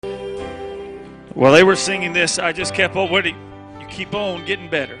While they were singing this, I just kept on, you keep on getting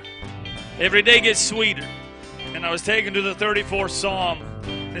better. Every day gets sweeter. And I was taken to the 34th Psalm.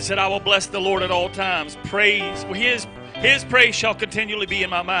 And it said, I will bless the Lord at all times. Praise, his praise shall continually be in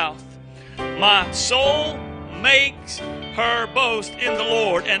my mouth. My soul makes her boast in the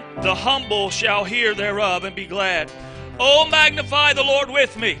Lord, and the humble shall hear thereof and be glad. Oh, magnify the Lord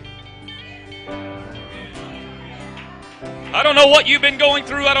with me. I don't know what you've been going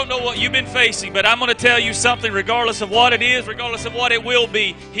through. I don't know what you've been facing, but I'm going to tell you something, regardless of what it is, regardless of what it will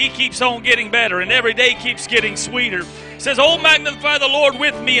be, He keeps on getting better, and every day keeps getting sweeter. It says, oh, magnify the Lord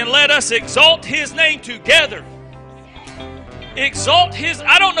with me, and let us exalt His name together. Exalt His...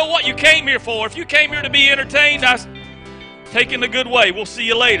 I don't know what you came here for. If you came here to be entertained, take in the good way. We'll see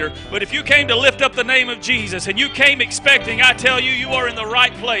you later. But if you came to lift up the name of Jesus, and you came expecting, I tell you, you are in the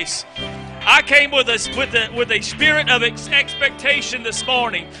right place. I came with a spirit of expectation this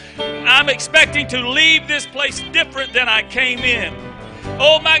morning. I'm expecting to leave this place different than I came in.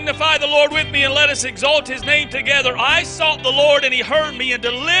 Oh, magnify the Lord with me, and let us exalt His name together. I sought the Lord, and He heard me and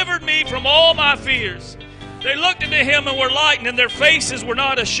delivered me from all my fears. They looked into Him and were lightened, and their faces were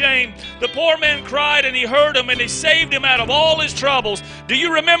not ashamed. The poor man cried, and He heard him, and He saved him out of all his troubles. Do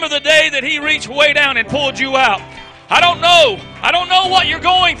you remember the day that He reached way down and pulled you out? I don't know. I don't know what you're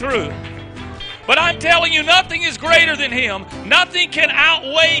going through. But I'm telling you, nothing is greater than Him. Nothing can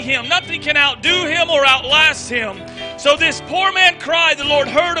outweigh Him. Nothing can outdo Him or outlast Him. So this poor man cried, the Lord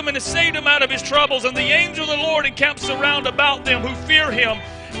heard him and has saved him out of his troubles. And the angel of the Lord encamps around about them who fear Him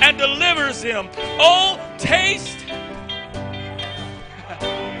and delivers them. Oh, taste.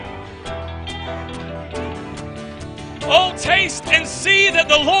 Oh, taste and see that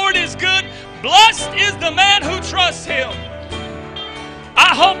the Lord is good. Blessed is the man who trusts Him.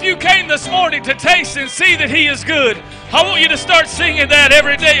 I hope you came this morning to taste and see that He is good. I want you to start singing that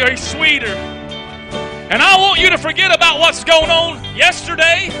every day, or He's sweeter. And I want you to forget about what's going on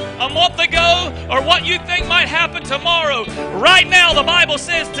yesterday, a month ago, or what you think might happen tomorrow. Right now, the Bible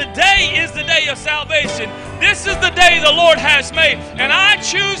says today is the day of salvation. This is the day the Lord has made, and I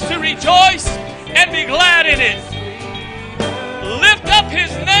choose to rejoice and be glad in it. Lift up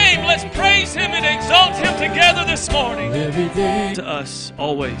His name. Let's praise Him and exalt Him together this morning. To us,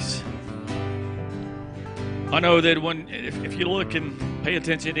 always. I know that if you look and pay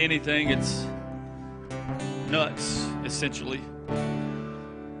attention to anything, it's nuts, essentially.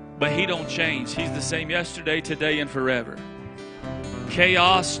 But He don't change. He's the same yesterday, today, and forever.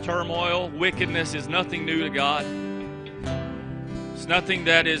 Chaos, turmoil, wickedness is nothing new to God. It's nothing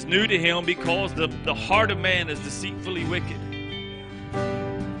that is new to Him, because the heart of man is deceitfully wicked.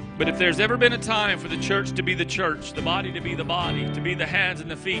 But if there's ever been a time for the church to be the church, the body to be the body, to be the hands and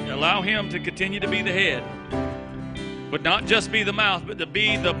the feet, allow Him to continue to be the head, but not just be the mouth, but to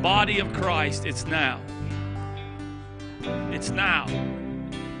be the body of Christ, it's now. It's now.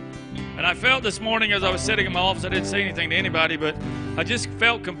 And I felt this morning as I was sitting in my office, I didn't say anything to anybody, but I just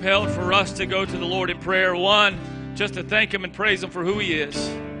felt compelled for us to go to the Lord in prayer. One, just to thank Him and praise Him for who He is,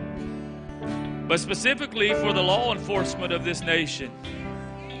 but specifically for the law enforcement of this nation.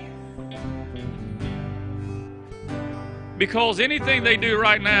 Because anything they do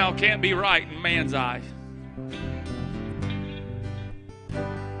right now can't be right in man's eyes.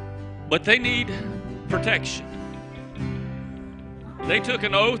 But they need protection. They took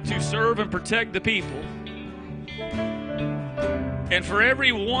an oath to serve and protect the people. And for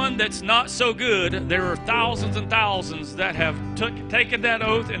every one that's not so good, there are thousands and thousands that have taken that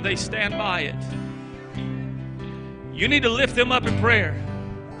oath and they stand by it. You need to lift them up in prayer.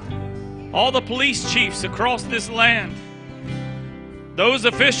 All the police chiefs across this land, those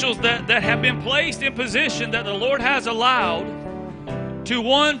officials that have been placed in position that the Lord has allowed to,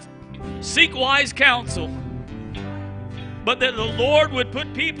 one, seek wise counsel, but that the Lord would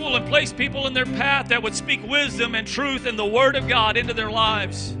put people and place people in their path that would speak wisdom and truth and the Word of God into their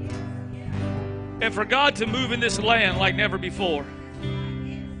lives. And for God to move in this land like never before.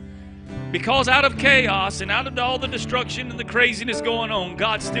 Because out of chaos and out of all the destruction and the craziness going on,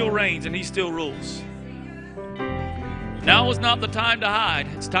 God still reigns and He still rules. Now is not the time to hide.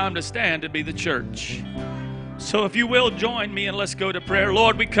 It's time to stand and be the church. So if you will, join me and let's go to prayer.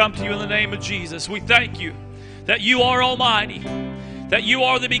 Lord, we come to You in the name of Jesus. We thank You that You are almighty, that You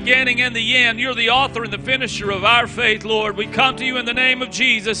are the beginning and the end. You're the author and the finisher of our faith, Lord. We come to You in the name of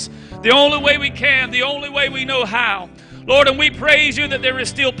Jesus, the only way we can, the only way we know how. Lord, and we praise You that there is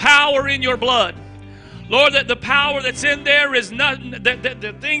still power in Your blood. Lord, that the power that's in there is nothing, that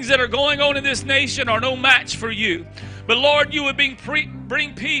the things that are going on in this nation are no match for You. But Lord, You would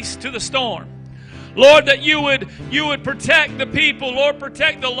bring peace to the storm. Lord, that you would protect the people. Lord,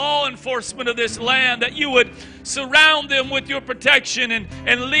 protect the law enforcement of this land, that you would surround them with your protection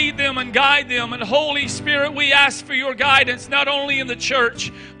and lead them and guide them. And Holy Spirit, we ask for your guidance, not only in the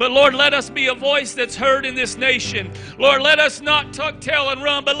church, but Lord, let us be a voice that's heard in this nation. Lord, let us not tuck tail and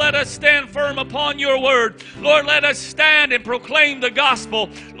run, but let us stand firm upon your word. Lord, let us stand and proclaim the gospel.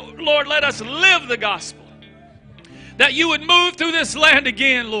 Lord, let us live the gospel. That you would move through this land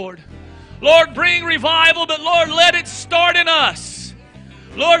again, Lord. Lord, bring revival, but Lord, let it start in us.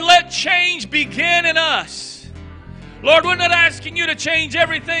 Lord, let change begin in us. Lord, we're not asking you to change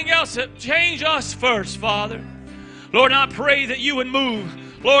everything else. Change us first, Father. Lord, I pray that you would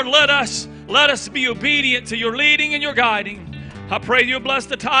move. Lord, let us be obedient to your leading and your guiding. I pray you'll bless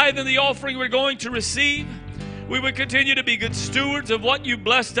the tithe and the offering we're going to receive. We would continue to be good stewards of what you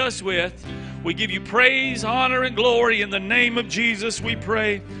blessed us with. We give you praise, honor, and glory. In the name of Jesus we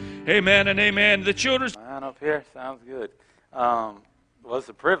pray. Amen and amen. The children's Line up here sounds good. Well, it's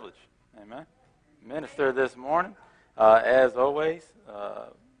a privilege, amen. Minister this morning, as always.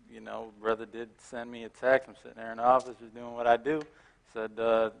 Brother did send me a text. I'm sitting there in the office just doing what I do. Said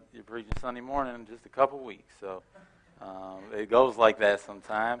you're preaching Sunday morning in just a couple weeks, so it goes like that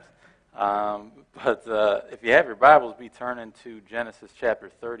sometimes. But if you have your Bibles, be turning to Genesis chapter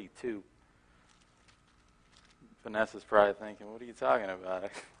 32. Vanessa's probably thinking, "What are you talking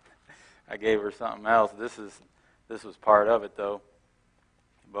about?" I gave her something else. This was part of it, though.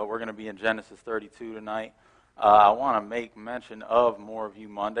 But we're going to be in Genesis 32 tonight. I want to make mention of More of You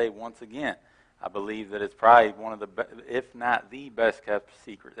Monday once again. I believe that it's probably one of the, if not the best kept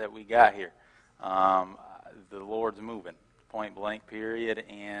secret that we got here. The Lord's moving, point blank, period.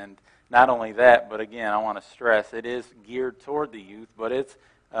 And not only that, but again, I want to stress it is geared toward the youth, but it's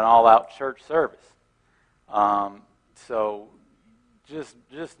an all-out church service. So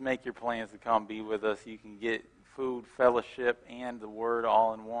just make your plans to come be with us. You can get food, fellowship, and the word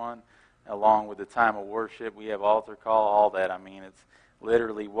all in one, along with the time of worship. We have altar call, all that. I mean, it's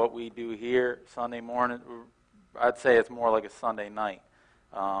literally what we do here Sunday morning. I'd say it's more like a Sunday night.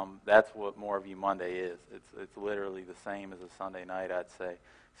 That's what More of You Monday is. It's literally the same as a Sunday night, I'd say.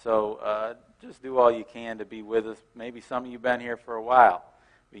 So just do all you can to be with us. Maybe some of you have been here for a while,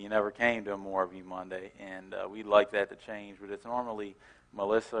 but you never came to a More of You Monday, and we'd like that to change. But it's normally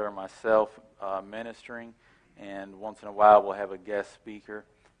Melissa or myself ministering, and once in a while we'll have a guest speaker,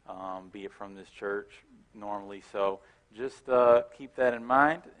 be it from this church normally. So just keep that in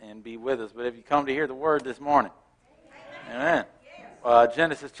mind and be with us. But if you come to hear the word this morning, amen.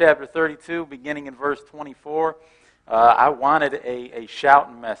 Genesis chapter 32, beginning in verse 24. I wanted a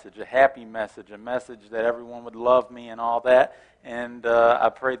shouting message, a happy message, a message that everyone would love me and all that. And I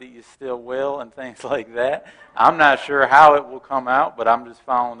pray that you still will and things like that. I'm not sure how it will come out, but I'm just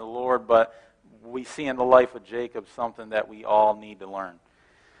following the Lord. But we see in the life of Jacob something that we all need to learn.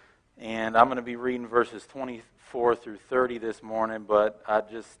 And I'm going to be reading verses 24 through 30 this morning, but I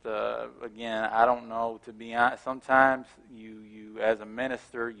just, again, I don't know, to be honest. Sometimes you, as a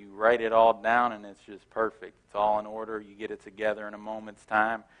minister, you write it all down and it's just perfect. It's all in order. You get it together in a moment's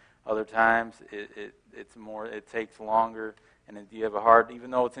time. Other times it's more, it takes longer, and you have a hard, even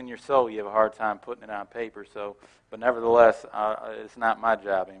though it's in your soul, you have a hard time putting it on paper. So, but nevertheless, it's not my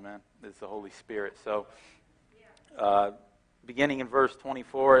job, amen. It's the Holy Spirit. So, beginning in verse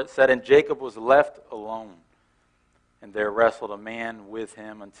 24, it said, "And Jacob was left alone, and there wrestled a man with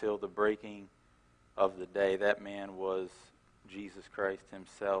him until the breaking of the day." That man was Jesus Christ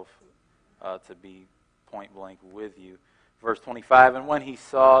himself, to be point blank with you. Verse 25, "And when he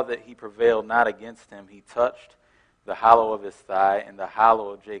saw that he prevailed not against him, he touched the hollow of his thigh, and the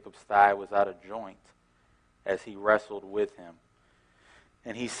hollow of Jacob's thigh was out of joint, as he wrestled with him.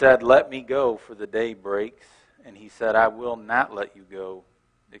 And he said, 'Let me go, for the day breaks.' And he said, 'I will not let you go,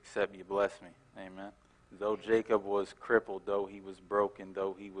 except you bless me.'" Amen. Though Jacob was crippled, though he was broken,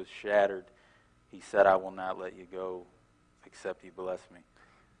 though he was shattered, he said, "I will not let you go, except you bless me."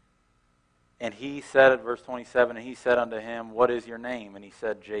 And he said, at verse 27, "And he said unto him, 'What is your name?' And he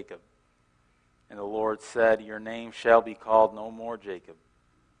said, 'Jacob.' And the Lord said, 'Your name shall be called no more Jacob,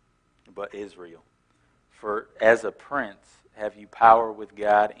 but Israel. For as a prince have you power with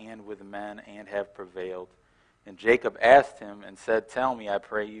God and with men, and have prevailed.' And Jacob asked him and said, 'Tell me, I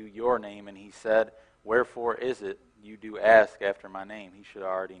pray you, your name.' And he said, 'Wherefore is it you do ask after my name?'" He should have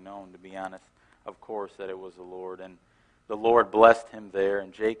already known, to be honest, of course, that it was the Lord. And the Lord blessed him there,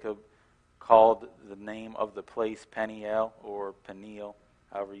 and Jacob called the name of the place Peniel, or Peniel,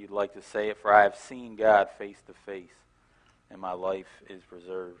 however you'd like to say it, "For I have seen God face to face, and my life is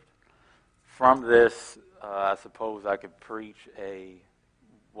preserved." From this, I suppose I could preach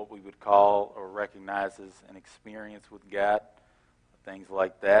what we would call or recognize as an experience with God, things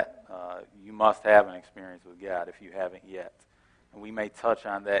like that. You must have an experience with God if you haven't yet. And we may touch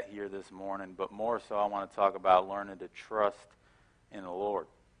on that here this morning, but more so I want to talk about learning to trust in the Lord.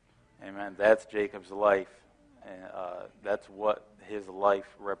 Amen. That's Jacob's life. And that's what his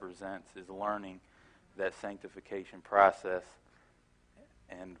life represents, is learning that sanctification process.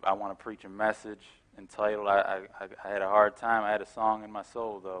 And I want to preach a message entitled, I had a hard time. I had a song in my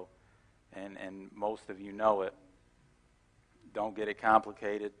soul, though, and most of you know it. Don't get it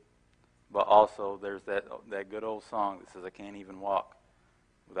complicated, but also there's that good old song that says, I can't even walk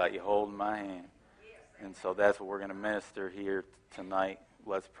without you holding my hand. And so that's what we're going to minister here tonight.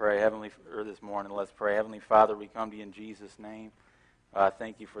 Let's pray. This morning, let's pray. Heavenly Father, we come to you in Jesus' name.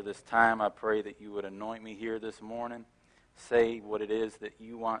 Thank you for this time. I pray that you would anoint me here this morning. Say what it is that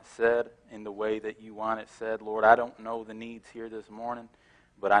you want said in the way that you want it said. Lord, I don't know the needs here this morning,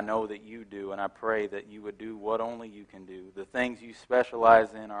 but I know that you do, and I pray that you would do what only you can do. The things you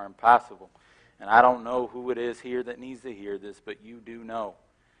specialize in are impossible, and I don't know who it is here that needs to hear this, but you do know.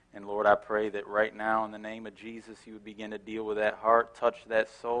 And Lord, I pray that right now in the name of Jesus, you would begin to deal with that heart, touch that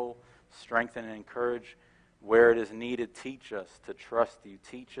soul, strengthen and encourage where it is needed. Teach us to trust you.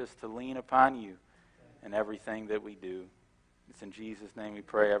 Teach us to lean upon you in everything that we do. It's in Jesus' name we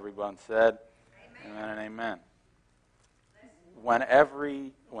pray. Everyone said, amen and amen. When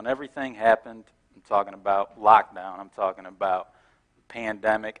everything happened, I'm talking about lockdown, I'm talking about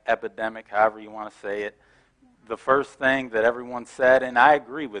pandemic, epidemic, however you want to say it, the first thing that everyone said, and I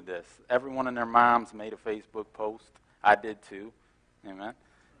agree with this, everyone and their moms made a Facebook post. I did too. Amen.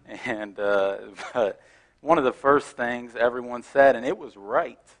 And but one of the first things everyone said, and it was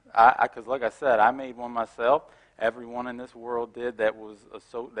right, because like I said, I made one myself. Everyone in this world did that was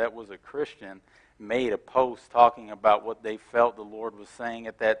a Christian, made a post talking about what they felt the Lord was saying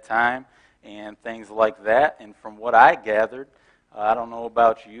at that time and things like that. And from what I gathered, I don't know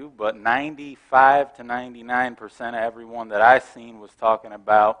about you, but 95 to 99% of everyone that I seen was talking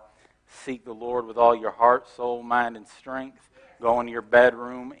about seek the Lord with all your heart, soul, mind, and strength. Go into your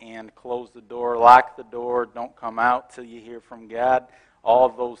bedroom and close the door, lock the door, don't come out till you hear from God. All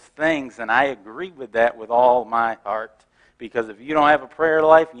those things, and I agree with that with all my heart, because if you don't have a prayer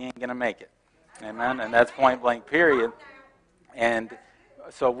life, you ain't going to make it. Amen? And that's point blank, period. And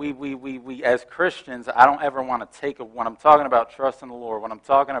so we as Christians, I don't ever want to when I'm talking about trust in the Lord, when I'm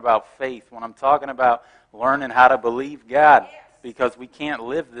talking about faith, when I'm talking about learning how to believe God, because we can't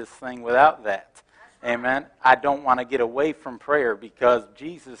live this thing without that. Amen? I don't want to get away from prayer, because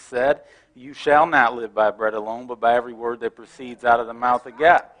Jesus said, you shall not live by bread alone, but by every word that proceeds out of the mouth of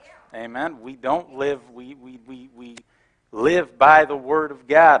God. Amen? We don't live, we live by the Word of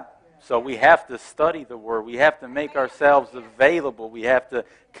God. So we have to study the Word. We have to make ourselves available. We have to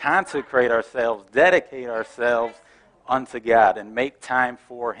consecrate ourselves, dedicate ourselves unto God, and make time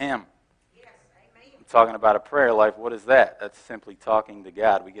for Him. I'm talking about a prayer life. What is that? That's simply talking to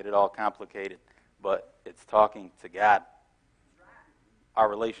God. We get it all complicated, but it's talking to God. Our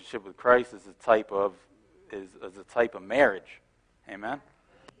relationship with Christ is a type of marriage. Amen?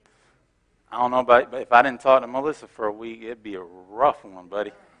 I don't know about, but if I didn't talk to Melissa for a week, it'd be a rough one,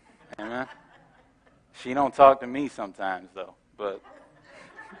 buddy. Amen? She don't talk to me sometimes, though, but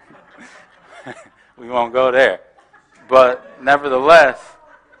we won't go there. But nevertheless,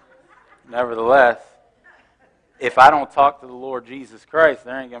 if I don't talk to the Lord Jesus Christ,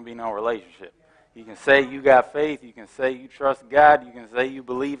 there ain't going to be no relationship. You can say you got faith, you can say you trust God, you can say you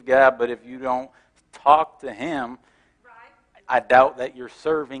believe God, but if you don't talk to Him, I doubt that you're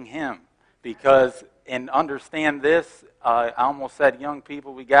serving Him. Because, and understand this, I almost said young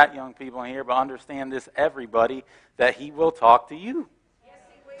people, we got young people in here, but understand this, everybody, that He will talk to you. Yes,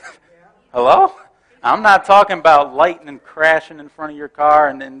 He will. Hello? I'm not talking about lightning crashing in front of your car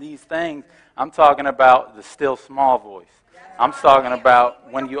and these things. I'm talking about the still small voice. I'm talking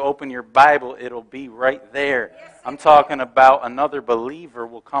about when you open your Bible, it'll be right there. I'm talking about another believer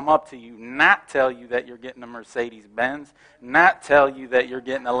will come up to you, not tell you that you're getting a Mercedes-Benz, not tell you that you're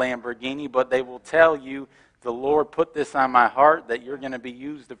getting a Lamborghini, but they will tell you, the Lord put this on my heart, that you're going to be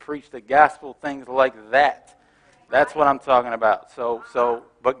used to preach the gospel, things like that. That's what I'm talking about.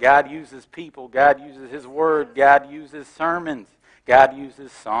 But God uses people, God uses His Word, God uses sermons, God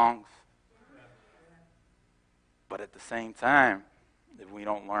uses songs. But at the same time, if we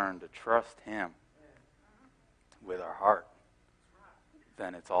don't learn to trust Him with our heart,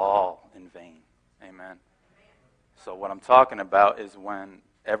 then it's all in vain. Amen. So what I'm talking about is when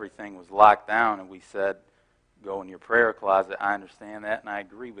everything was locked down and we said, go in your prayer closet. I understand that and I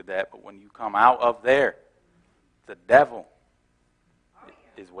agree with that. But when you come out of there, the devil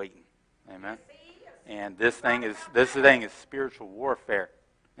is waiting. Amen. And this thing is spiritual warfare.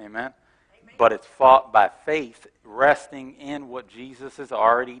 Amen. But it's fought by faith, resting in what Jesus has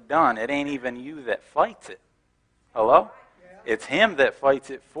already done. It ain't even you that fights it. Hello? It's Him that fights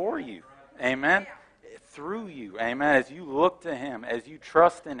it for you. Amen. Through you. Amen. As you look to Him, as you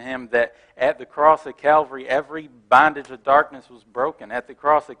trust in Him, that at the cross of Calvary, every bondage of darkness was broken. At the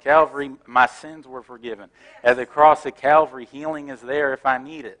cross of Calvary, my sins were forgiven. At the cross of Calvary, healing is there if I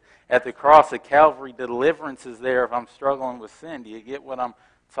need it. At the cross of Calvary, deliverance is there if I'm struggling with sin. Do you get what I'm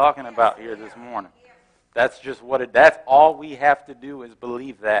talking about here this morning? That's just that's all we have to do is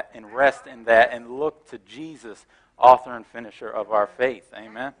believe that and rest in that and look to Jesus, author and finisher of our faith.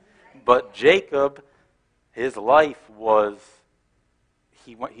 Amen. But Jacob, his life was,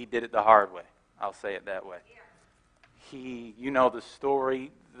 he did it the hard way. I'll say it that way. You know the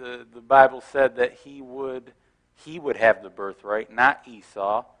story. The Bible said that he would have the birthright, not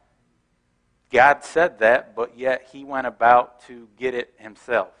Esau. God said that, but yet he went about to get it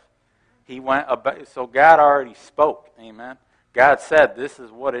himself. So God already spoke. Amen. God said, this is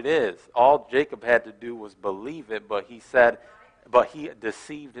what it is. All Jacob had to do was believe it, but he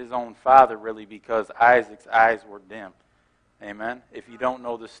deceived his own father, really, because Isaac's eyes were dim. Amen. If you don't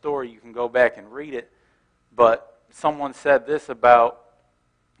know the story, you can go back and read it. But someone said this about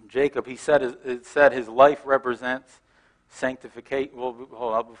Jacob. It said his life represents sanctification. Well,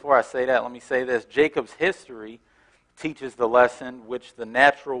 hold on. Before I say that, let me say this. Jacob's history teaches the lesson which the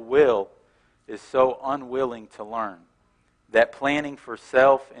natural will is so unwilling to learn, that planning for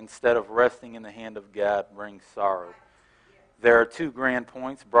self instead of resting in the hand of God brings sorrow. There are two grand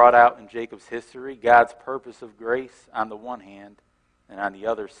points brought out in Jacob's history: God's purpose of grace on the one hand, and on the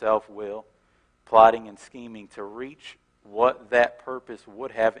other, self-will, plotting and scheming to reach what that purpose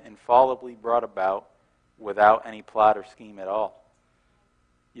would have infallibly brought about without any plot or scheme at all.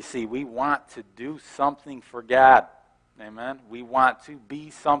 You see, we want to do something for God. Amen? We want to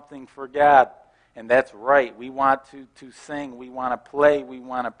be something for God. And that's right. We want to sing. We want to play. We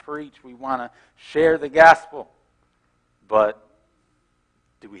want to preach. We want to share the gospel. But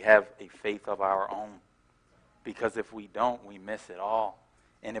do we have a faith of our own? Because if we don't, we miss it all.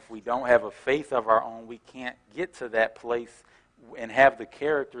 And if we don't have a faith of our own, we can't get to that place and have the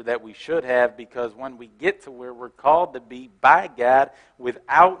character that we should have, because when we get to where we're called to be by God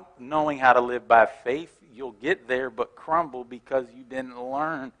without knowing how to live by faith, you'll get there but crumble because you didn't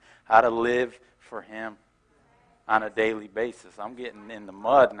learn how to live for Him on a daily basis. I'm getting in the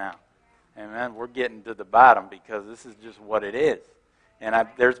mud now. Amen. We're getting to the bottom because this is just what it is. And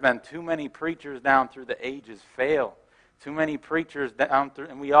there's been too many preachers down through the ages fail. Too many preachers down through,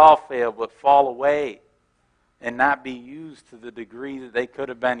 and we all fail, but fall away and not be used to the degree that they could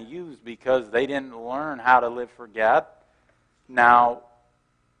have been used because they didn't learn how to live for God. Now,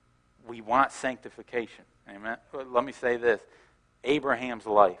 we want sanctification. Amen. But let me say this. Abraham's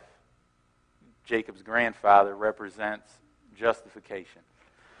life, Jacob's grandfather, represents justification.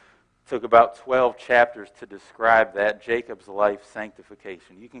 It took about 12 chapters to describe that. Jacob's life,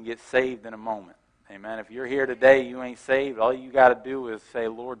 sanctification. You can get saved in a moment. Amen. If you're here today, you ain't saved, all you got to do is say,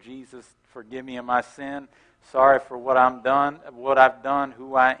 Lord Jesus, forgive me of my sin. Sorry for what I've done,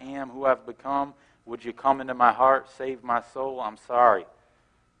 who I am, who I've become. Would you come into my heart, save my soul? I'm sorry.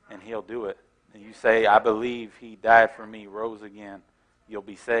 And He'll do it. And you say, I believe He died for me, rose again. You'll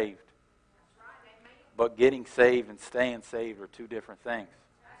be saved. But getting saved and staying saved are two different things.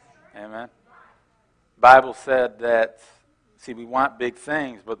 Amen. The Bible said that, see, we want big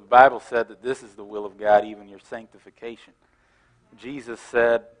things, but the Bible said that this is the will of God, even your sanctification. Jesus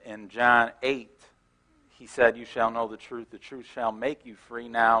said in John 8, He said, you shall know the truth shall make you free.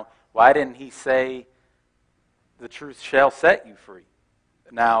 Now, why didn't He say the truth shall set you free?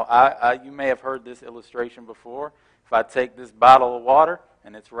 Now, you may have heard this illustration before. If I take this bottle of water,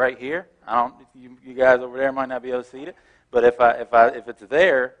 and it's right here, you guys over there might not be able to see it, but if it's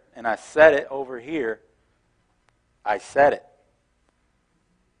there, and I set it over here, I set it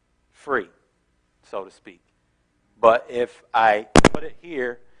free, so to speak. But if I put it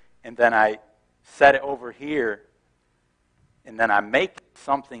here, and then I set it over here, and then I make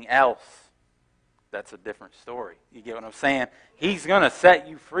something else, that's a different story. You get what I'm saying? He's going to set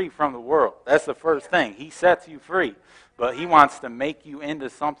you free from the world. That's the first thing. He sets you free. But He wants to make you into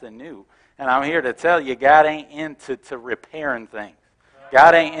something new. And I'm here to tell you, God ain't into repairing things.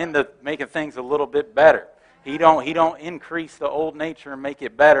 God ain't into making things a little bit better. He don't increase the old nature and make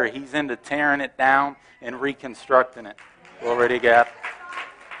it better. He's into tearing it down and reconstructing it. Glory to God.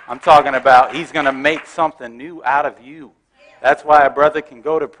 I'm talking about He's going to make something new out of you. That's why a brother can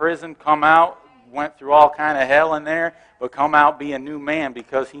go to prison, come out, went through all kind of hell in there, but come out be a new man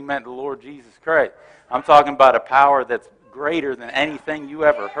because he met the Lord Jesus Christ. I'm talking about a power that's greater than anything you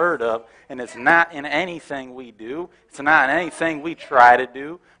ever heard of, and it's not in anything we do. It's not in anything we try to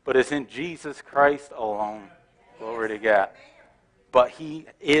do, but it's in Jesus Christ alone. Glory to God. But he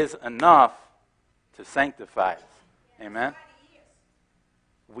is enough to sanctify us. Amen?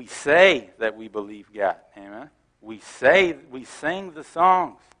 We say that we believe God. Amen? We sing the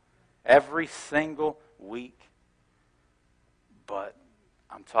songs every single week. But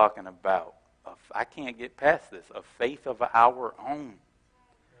I'm talking about, I can't get past this, a faith of our own.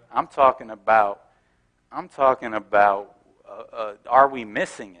 I'm talking about, are we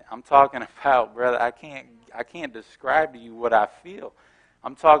missing it? I'm talking about, brother, I can't describe to you what I feel.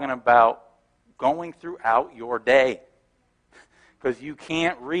 I'm talking about going throughout your day. Because you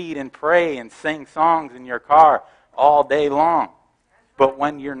can't read and pray and sing songs in your car all day long. But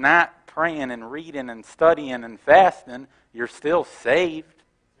when you're not praying and reading and studying and fasting, you're still saved.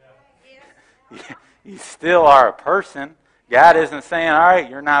 You still are a person. God isn't saying, all right,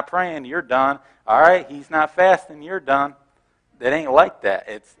 you're not praying, you're done. All right, he's not fasting, you're done. It ain't like that.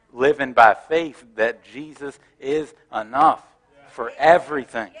 It's living by faith that Jesus is enough for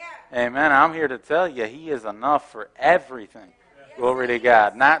everything. Amen. I'm here to tell you, he is enough for everything. Glory to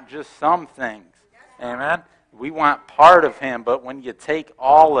God. Not just some things. Amen. We want part of him, but when you take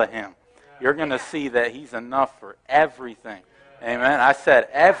all of him, you're going to see that he's enough for everything. Amen. I said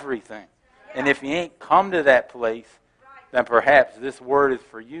everything. And if you ain't come to that place, then perhaps this word is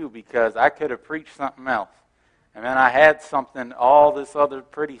for you, because I could have preached something else. And then I had something, all this other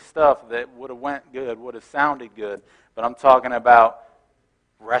pretty stuff that would have went good, would have sounded good. But I'm talking about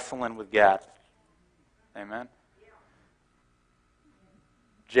wrestling with God. Amen.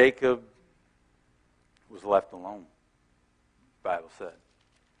 Jacob was left alone, the Bible said.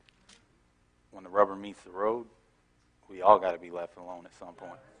 When the rubber meets the road, we all got to be left alone at some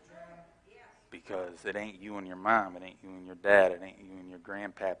point. Because it ain't you and your mom, it ain't you and your dad, it ain't you and your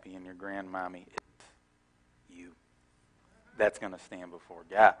grandpappy and your grandmommy. It's you. That's going to stand before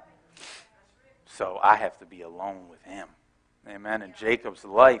God. So I have to be alone with him. Amen. In Jacob's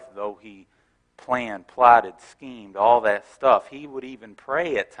life, though he planned, plotted, schemed, all that stuff, he would even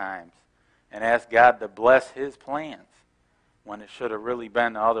pray at times and ask God to bless his plans when it should have really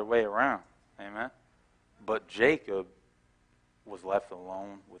been the other way around. Amen. But Jacob was left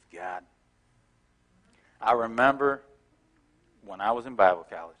alone with God. I remember when I was in Bible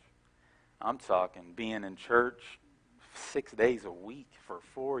college, I'm talking being in church 6 days a week for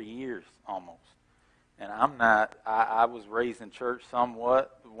 4 years almost. And I was raised in church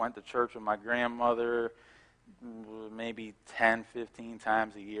somewhat, went to church with my grandmother maybe 10, 15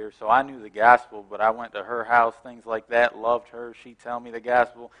 times a year. So I knew the gospel, but I went to her house, things like that, loved her. She'd tell me the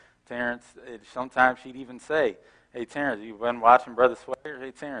gospel. Terrence, sometimes she'd even say, hey, Terrence, you been watching Brother Sweater?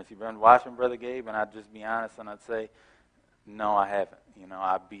 Hey, Terrence, you been watching Brother Gabe? And I'd just be honest and I'd say, no, I haven't.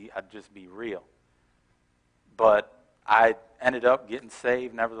 I'd just be real. But I ended up getting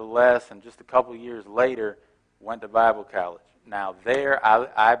saved nevertheless, and just a couple years later, went to Bible college. Now there,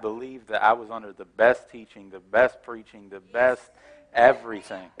 I believe that I was under the best teaching, the best preaching, the best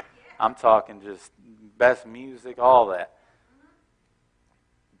everything. I'm talking just best music, all that.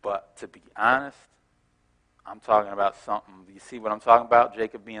 But to be honest, I'm talking about something. You see what I'm talking about?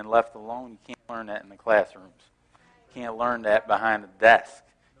 Jacob being left alone. You can't learn that in the classrooms. You can't learn that behind the desk.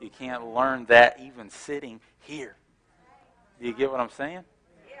 You can't learn that even sitting here. Do you get what I'm saying?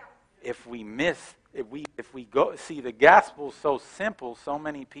 If we go, see, the gospel's so simple, so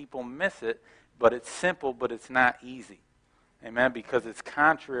many people miss it, but it's simple, but it's not easy. Amen? Because it's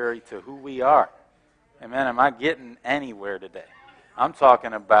contrary to who we are. Amen? Am I getting anywhere today? I'm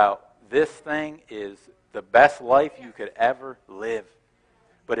talking about this thing is the best life you could ever live.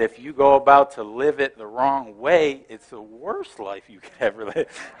 But if you go about to live it the wrong way, it's the worst life you could ever live.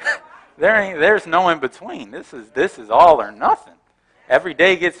 There's no in between. This is all or nothing. Every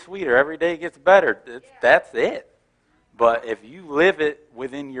day gets sweeter. Every day gets better. That's it. But if you live it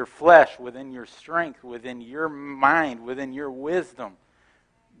within your flesh, within your strength, within your mind, within your wisdom,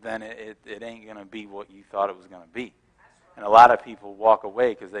 then it ain't going to be what you thought it was going to be. And a lot of people walk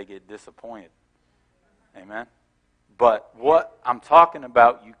away because they get disappointed. Amen? But what I'm talking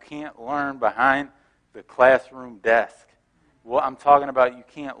about, you can't learn behind the classroom desk. What I'm talking about, you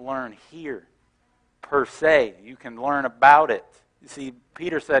can't learn here per se. You can learn about it. You see,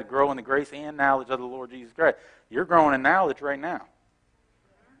 Peter said, grow in the grace and knowledge of the Lord Jesus Christ. You're growing in knowledge right now.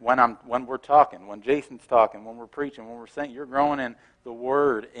 When we're talking, when Jason's talking, when we're preaching, when we're saying, you're growing in the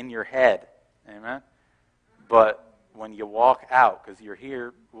word in your head. Amen? But when you walk out, because you're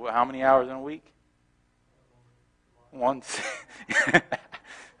here, how many hours in a week? one,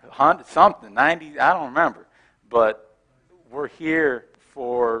 something, 90, I don't remember. But we're here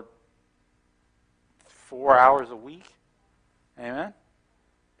for 4 hours a week. Amen?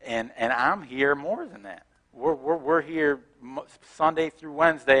 And I'm here more than that. We're here Sunday through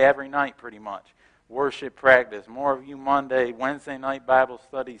Wednesday every night pretty much. Worship practice. More of you Monday, Wednesday night Bible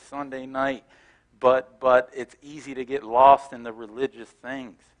study, Sunday night. But it's easy to get lost in the religious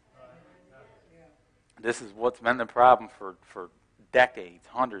things. This is what's been the problem for decades,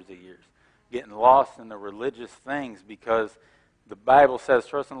 hundreds of years. Getting lost in the religious things, because the Bible says,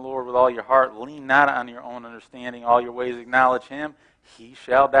 trust in the Lord with all your heart, lean not on your own understanding, all your ways acknowledge Him, He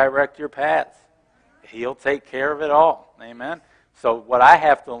shall direct your paths. He'll take care of it all. Amen? So what I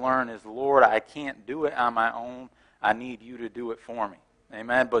have to learn is, Lord, I can't do it on my own. I need you to do it for me.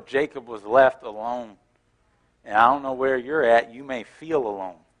 Amen? But Jacob was left alone. And I don't know where you're at. You may feel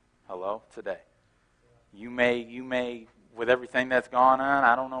alone. Hello? Today. You may, with everything that's gone on,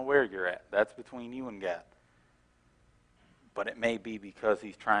 I don't know where you're at. That's between you and God. But it may be because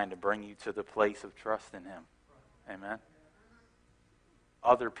He's trying to bring you to the place of trust in Him. Amen?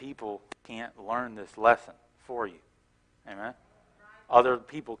 Other people can't learn this lesson for you. Amen? Other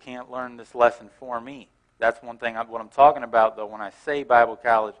people can't learn this lesson for me. That's one thing, what I'm talking about, though, when I say Bible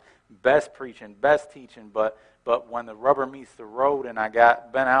college, best preaching, best teaching, but when the rubber meets the road and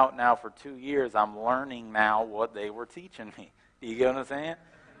been out now for 2 years, I'm learning now what they were teaching me. You get what I'm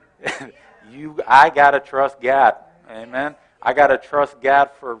saying? I got to trust God. Amen? I got to trust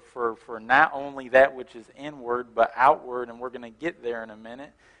God for not only that which is inward, but outward, and we're going to get there in a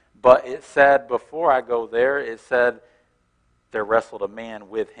minute. But it said, before I go there, it said, there wrestled a man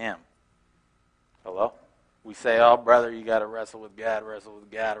with him. Hello? We say, oh, brother, you got to wrestle with God, wrestle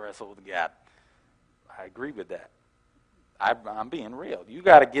with God, wrestle with God. I agree with that. I'm being real. You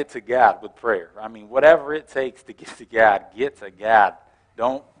got to get to God with prayer. I mean, whatever it takes to get to God, get to God.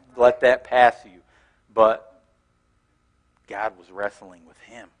 Don't let that pass you. But God was wrestling with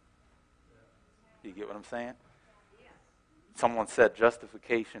him. Do you get what I'm saying? Someone said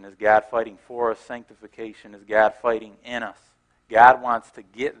justification is God fighting for us. Sanctification is God fighting in us. God wants to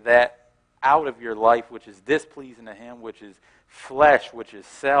get that out of your life, which is displeasing to Him, which is flesh, which is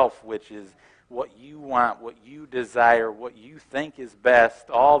self, which is what you want, what you desire, what you think is best,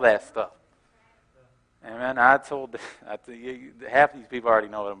 all that stuff. Amen. Half these people already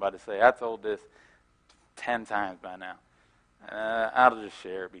know what I'm about to say. I told this 10 times by now. I'll just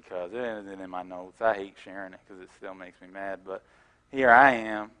share it because it isn't in my notes. I hate sharing it because it still makes me mad. But here I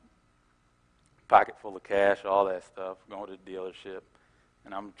am, pocket full of cash, all that stuff, going to the dealership,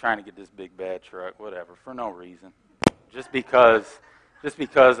 and I'm trying to get this big bad truck, whatever, for no reason. Just because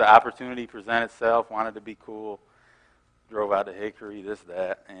the opportunity presented itself, wanted to be cool, drove out to Hickory, this,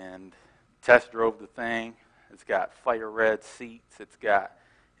 that, and test drove the thing. It's got fire red seats. It's got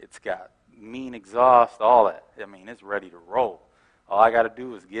mean exhaust, all that. I mean, it's ready to roll. All I got to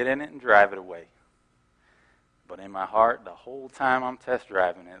do is get in it and drive it away. But in my heart, the whole time I'm test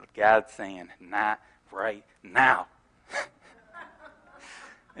driving it, God's saying, not right now.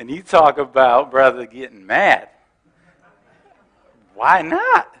 And you talk about, brother, getting mad. Why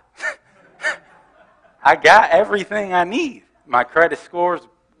not? I got everything I need. My credit score's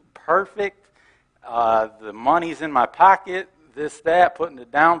perfect. The money's in my pocket. This, that, putting the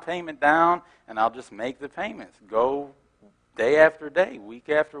down payment down, and I'll just make the payments. Go day after day, week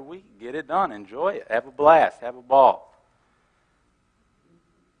after week. Get it done. Enjoy it. Have a blast. Have a ball.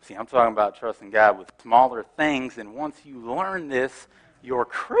 See, I'm talking about trusting God with smaller things, and once you learn this, your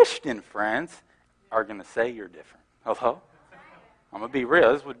Christian friends are going to say you're different. Hello? I'm going to be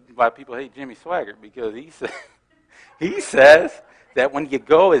real. This is why people hate Jimmy Swaggart, because he says that when you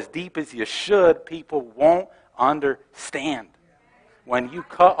go as deep as you should, people won't understand. When you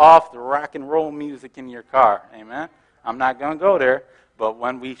cut off the rock and roll music in your car, amen? I'm not going to go there, but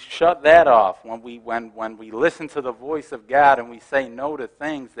when we shut that off, when we listen to the voice of God and we say no to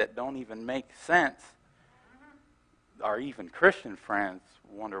things that don't even make sense, our even Christian friends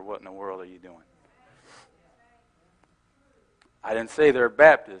wonder, what in the world are you doing? I didn't say they're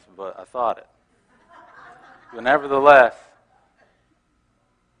Baptists, but I thought it. But nevertheless,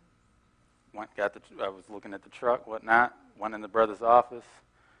 I was looking at the truck, whatnot, went in the brother's office,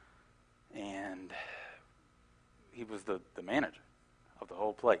 and he was the manager of the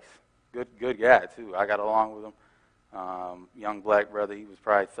whole place. Good guy, too. I got along with him. Young black brother, he was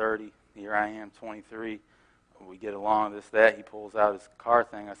probably 30. Here I am, 23. We get along, this, that. He pulls out his car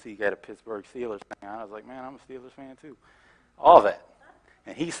thing. I see he got a Pittsburgh Steelers thing on. I was like, man, I'm a Steelers fan, too. All that.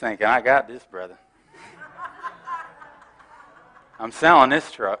 And he's thinking, I got this, brother. I'm selling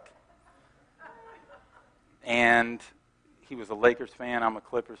this truck. And he was a Lakers fan. I'm a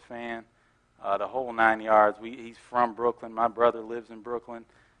Clippers fan. The whole 9 yards. He's from Brooklyn. My brother lives in Brooklyn.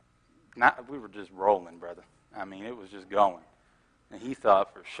 We were just rolling, brother. I mean, it was just going. And he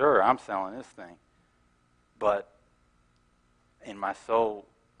thought, for sure, I'm selling this thing. But in my soul,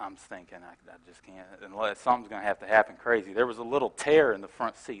 I'm thinking, I just can't, unless something's going to have to happen crazy. There was a little tear in the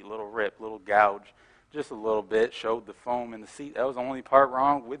front seat, little rip, little gouge, just a little bit, showed the foam in the seat. That was the only part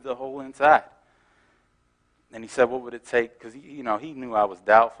wrong with the hole inside. And he said, what would it take, because he knew I was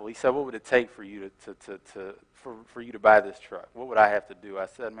doubtful. He said, what would it take for you for you to buy this truck? What would I have to do? I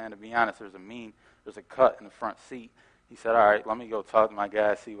said, man, to be honest, there's a cut in the front seat. He said, all right, let me go talk to my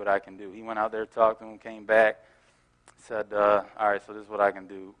guy, see what I can do. He went out there, talked to him, came back, said, all right, so this is what I can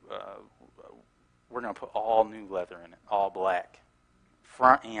do. We're going to put all new leather in it, all black,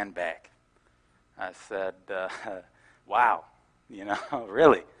 front and back. I said, wow,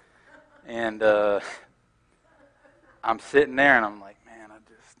 really. And I'm sitting there, and I'm like, man,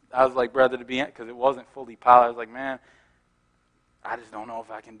 I was like, brother, because it wasn't fully polished, I was like, man, I just don't know if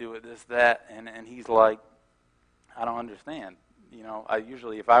I can do it, this, that. And he's like, I don't understand. I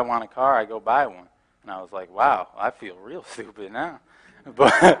usually, if I want a car, I go buy one. And I was like, wow, I feel real stupid now.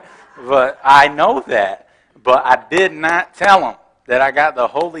 But I know that. But I did not tell him that I got the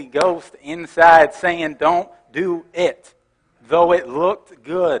Holy Ghost inside saying, don't do it, though it looked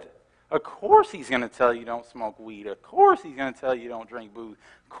good. Of course he's going to tell you don't smoke weed. Of course he's going to tell you don't drink booze.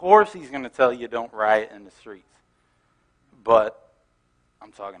 Of course he's going to tell you don't riot in the streets. But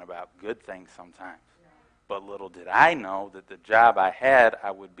I'm talking about good things sometimes. But little did I know that the job I had,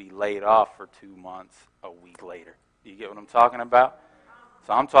 I would be laid off for 2 months a week later. Do you get what I'm talking about?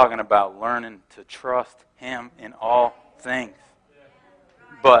 So I'm talking about learning to trust him in all things.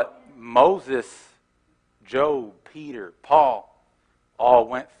 But Moses, Job, Peter, Paul, all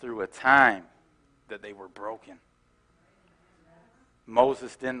went through a time that they were broken.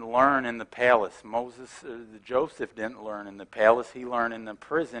 Moses didn't learn in the palace. Joseph didn't learn in the palace. He learned in the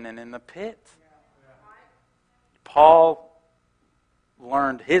prison and in the pit. Paul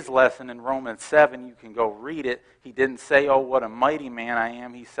learned his lesson in Romans 7. You can go read it. He didn't say, oh, what a mighty man I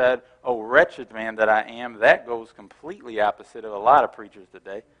am. He said, oh, wretched man that I am. That goes completely opposite of a lot of preachers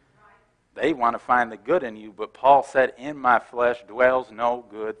today. They want to find the good in you, but Paul said, in my flesh dwells no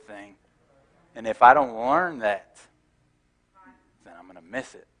good thing. And if I don't learn that, then I'm going to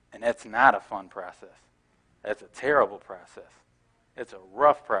miss it. And that's not a fun process. That's a terrible process. It's a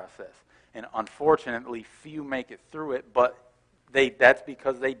rough process. And unfortunately, few make it through it, but that's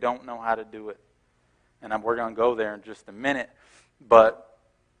because they don't know how to do it. And we're going to go there in just a minute. But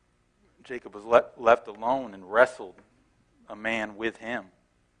Jacob was left alone and wrestled a man with him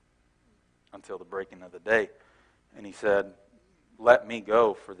until the breaking of the day. And he said, let me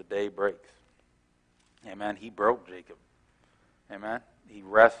go, for the day breaks. Amen. He broke Jacob. Amen. He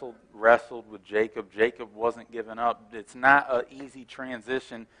wrestled with Jacob. Jacob wasn't giving up. It's not an easy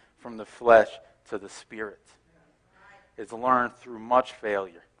transition from the flesh to the spirit. It's learned through much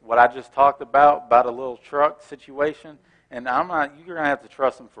failure. What I just talked about a little truck situation, and you're going to have to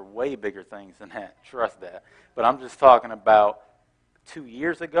trust him for way bigger things than that. Trust that. But I'm just talking about 2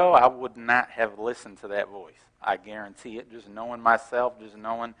 years ago, I would not have listened to that voice. I guarantee it, just knowing myself, just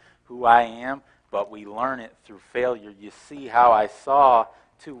knowing who I am. But we learn it through failure. You see how I saw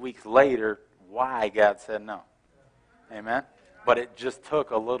 2 weeks later why God said no. Amen? But it just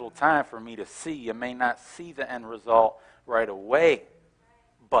took a little time for me to see. You may not see the end result right away,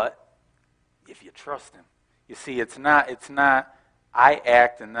 but if you trust him. You see, it's not I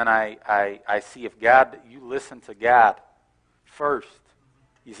act and then I see if God, you listen to God first.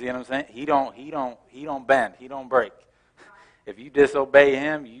 You see what I'm saying? He don't bend, he don't break. If you disobey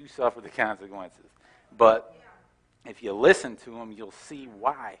him, you suffer the consequences. But if you listen to him, you'll see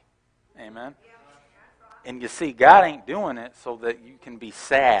why. Amen? And you see, God ain't doing it so that you can be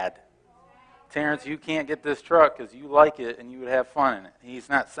sad. Terrence, you can't get this truck because you like it and you would have fun in it. He's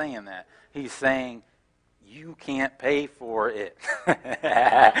not saying that. He's saying you can't pay for it.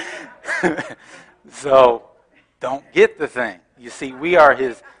 So don't get the thing. You see, we are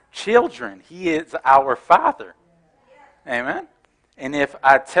his children. He is our Father. Amen? And if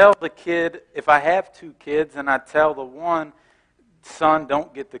I tell the kid, if I have 2 kids and I tell the one, son,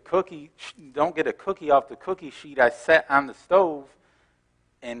 don't get a cookie off the cookie sheet I set on the stove,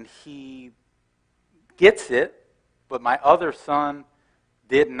 and he gets it, but my other son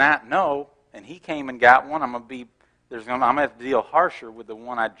did not know, and he came and got one, I'm gonna have to deal harsher with the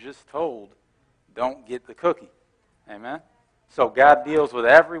one I just told, don't get the cookie. Amen? So God deals with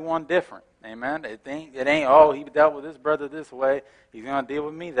everyone different. Amen? It ain't, oh, he dealt with his brother this way, he's going to deal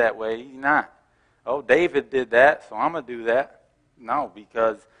with me that way. He's not. oh, David did that, so I'm going to do that. No,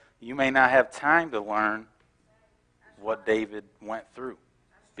 because you may not have time to learn what David went through,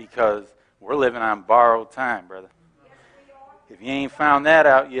 because we're living on borrowed time, brother. If you ain't found that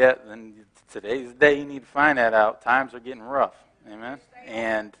out yet, then today's the day you need to find that out. Times are getting rough, amen?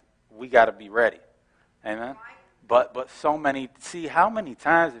 And we got to be ready, amen? But so many, see, how many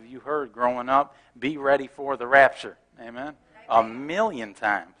times have you heard growing up, be ready for the rapture, amen? 1,000,000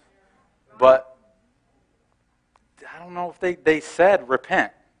 times. But I don't know if they said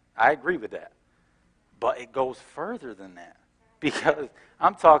repent. I agree with that. But it goes further than that, because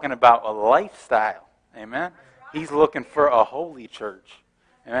I'm talking about a lifestyle, amen? He's looking for a holy church,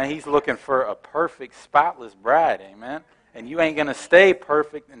 amen? He's looking for a perfect, spotless bride, amen? And you ain't going to stay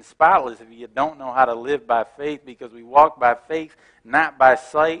perfect and spotless if you don't know how to live by faith, because we walk by faith, not by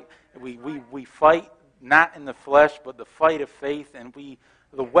sight. We fight not in the flesh, but the fight of faith, and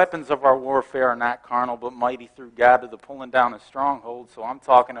the weapons of our warfare are not carnal, but mighty through God to the pulling down of strongholds. So I'm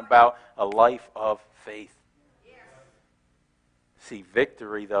talking about a life of faith. See,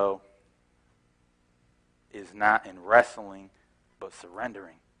 victory, though, is not in wrestling, but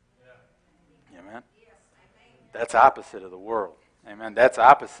surrendering. Amen? That's opposite of the world. Amen? That's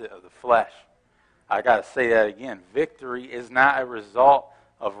opposite of the flesh. I got to say that again. Victory is not a result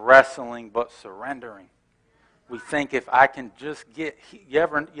of wrestling, but surrendering. We think if I can just get, you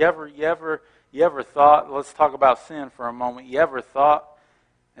ever thought, let's talk about sin for a moment. You ever thought,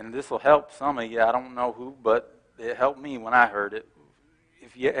 and this will help some of you, I don't know who, but it helped me when I heard it.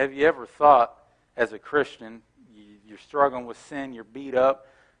 Have you ever thought, as a Christian, you're struggling with sin, you're beat up,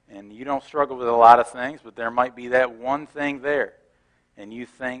 and you don't struggle with a lot of things, but there might be that one thing there. And you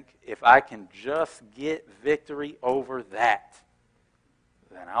think, if I can just get victory over that,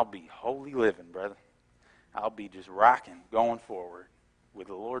 then I'll be holy living, brother. I'll be just rocking, going forward with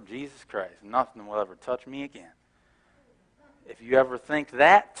the Lord Jesus Christ. Nothing will ever touch me again. If you ever think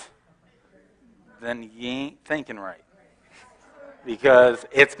that, then you ain't thinking right. Because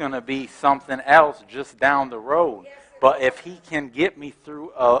it's going to be something else just down the road. But if he can get me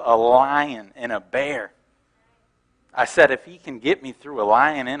through a lion and a bear, I said if he can get me through a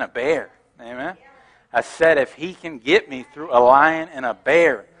lion and a bear, amen? I said if he can get me through a lion and a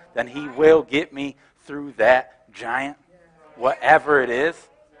bear, then he will get me through that giant, whatever it is.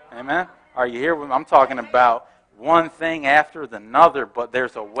 Amen? Are you here? I'm talking about one thing after another, but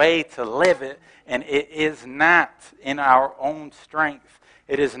there's a way to live it, and it is not in our own strength.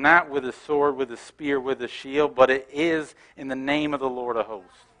 It is not with a sword, with a spear, with a shield, but it is in the name of the Lord of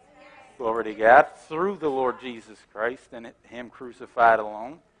hosts. Glory to God. Through the Lord Jesus Christ and him crucified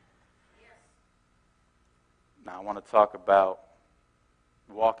alone. Now I want to talk about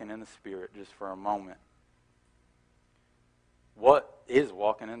walking in the Spirit just for a moment. What is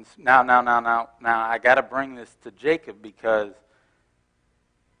walking in the Spirit? Now, I got to bring this to Jacob because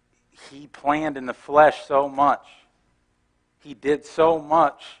he planned in the flesh so much. He did so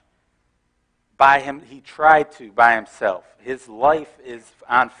much by him. He tried to by himself. His life is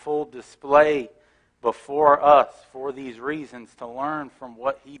on full display before us for these reasons, to learn from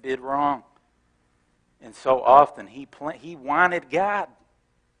what he did wrong. And so often he wanted God.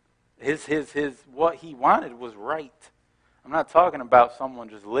 His what he wanted was right. I'm not talking about someone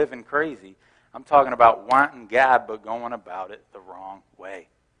just living crazy. I'm talking about wanting God but going about it the wrong way.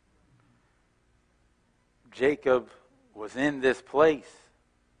 Jacob was in this place,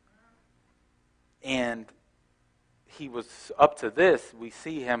 and he was up to this. We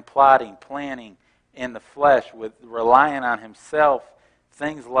see him plotting, planning in the flesh, with relying on himself,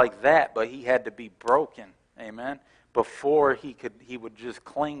 things like that, but he had to be broken, amen, before he would just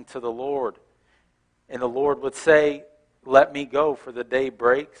cling to the Lord. And the Lord would say, let me go, for the day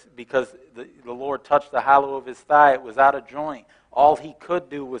breaks, because the Lord touched the hollow of his thigh. It was out of joint. All he could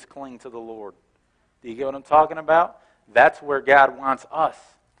do was cling to the Lord. Do you get what I'm talking about? That's where God wants us.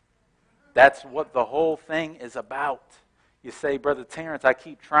 That's what the whole thing is about. You say, Brother Terrence, I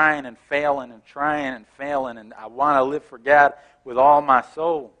keep trying and failing and trying and failing, and I want to live for God with all my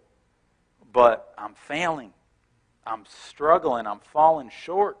soul, but I'm failing. I'm struggling. I'm falling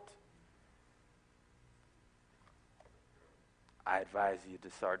short. I advise you to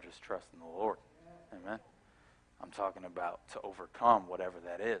start just trusting the Lord. Amen? I'm talking about to overcome whatever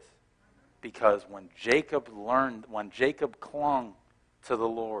that is. Because when Jacob clung to the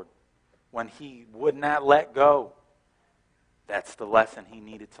Lord, when he would not let go, that's the lesson he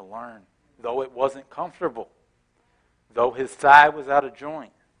needed to learn. Though it wasn't comfortable, though his thigh was out of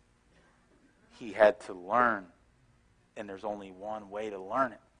joint, he had to learn. And there's only one way to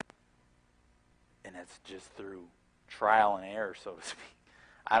learn it. And it's just through trial and error, so to speak.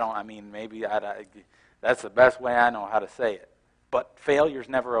 That's the best way I know how to say it. But failure's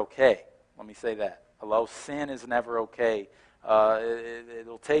never okay. Let me say that. Hello, sin is never okay.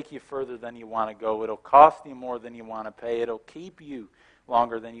 It'll take you further than you want to go. It'll cost you more than you want to pay. It'll keep you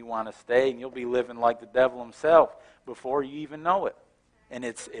longer than you want to stay, and you'll be living like the devil himself before you even know it. And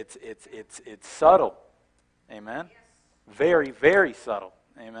it's subtle. Amen? Very, very subtle.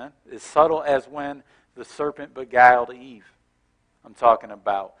 Amen? As subtle as when the serpent beguiled Eve. I'm talking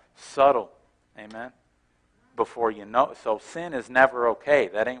about subtle. Amen? Before you know. So sin is never okay.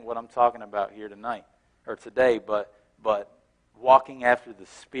 That ain't what I'm talking about here tonight or today, but walking after the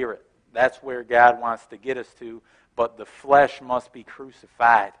Spirit. That's where God wants to get us to, but the flesh must be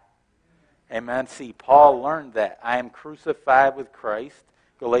crucified. Amen. See, Paul learned that. I am crucified with Christ,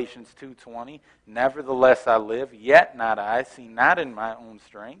 Galatians 2:20. Nevertheless I live, yet not I, see not in my own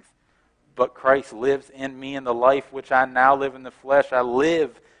strength, but Christ lives in me, in the life which I now live in the flesh. I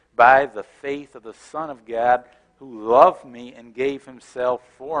live by the faith of the Son of God who loved me and gave himself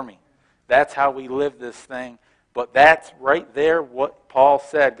for me. That's how we live this thing. But that's right there what Paul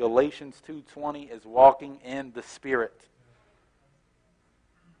said. Galatians 2:20 is walking in the Spirit.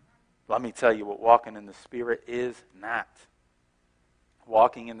 Let me tell you what walking in the Spirit is not.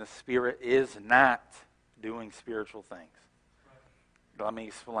 Walking in the Spirit is not doing spiritual things. Let me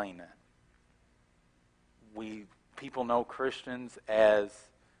explain that. People know Christians as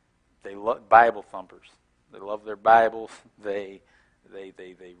they love Bible thumpers. They love their Bibles. They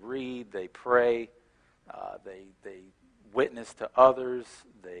read. They pray. They witness to others.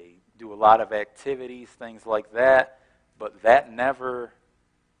 They do a lot of activities, things like that. But that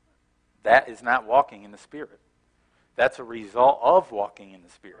is not walking in the Spirit. That's a result of walking in the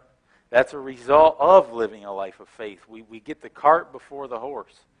Spirit. That's a result of living a life of faith. We get the cart before the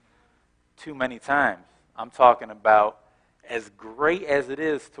horse too many times. I'm talking about as great as it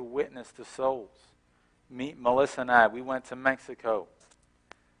is to witness to souls. Melissa and I, we went to Mexico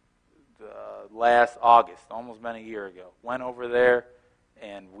last August, almost been a year ago. Went over there,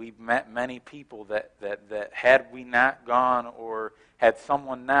 and we met many people that had we not gone or had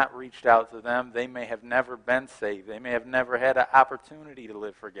someone not reached out to them, they may have never been saved. They may have never had an opportunity to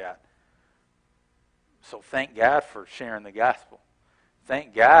live for God. So thank God for sharing the gospel.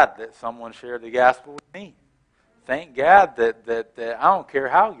 Thank God that someone shared the gospel with me. Thank God that I don't care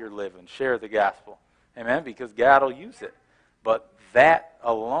how you're living, share the gospel. Amen? Because God will use it. But that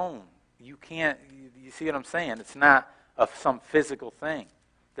alone, you see what I'm saying? It's not some physical thing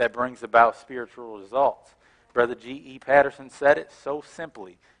that brings about spiritual results. Brother G.E. Patterson said it so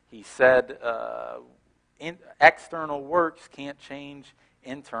simply. He said, external works can't change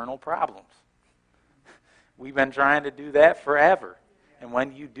internal problems. We've been trying to do that forever. And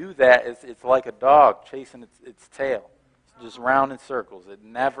when you do that, it's like a dog chasing its tail. It's just round in circles. It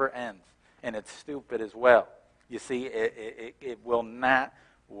never ends. And it's stupid as well. You see, it will not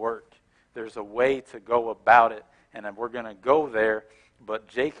work. There's a way to go about it, and we're going to go there. But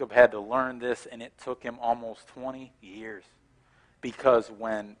Jacob had to learn this, and it took him almost 20 years. Because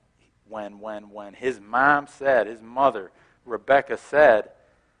when his mom said, his mother, Rebekah said,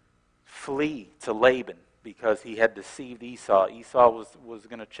 flee to Laban, because he had deceived Esau. Esau was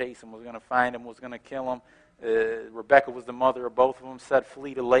going to chase him, was going to find him, was going to kill him. Rebekah was the mother of both of them, said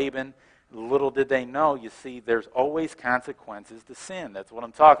flee to Laban. Little did they know, you see, there's always consequences to sin. That's what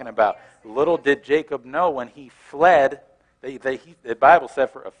I'm talking about. Little did Jacob know when he fled, the Bible said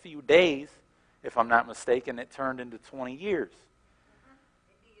for a few days, if I'm not mistaken, it turned into 20 years.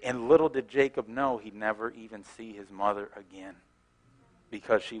 And little did Jacob know he'd never even see his mother again,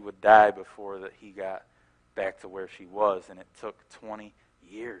 because she would die before that he got back to where she was, and it took 20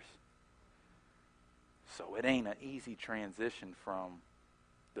 years. So it ain't an easy transition from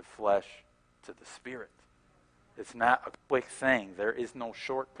the flesh to the Spirit. It's not a quick thing. There is no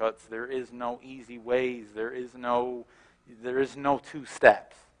shortcuts. There is no easy ways. There is no 2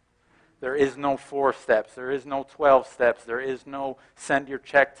 steps. There is no 4 steps. There is no 12 steps. There is no send your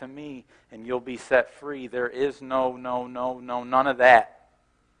check to me and you'll be set free. There is no, none of that.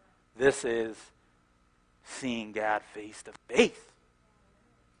 This is seeing God face to face.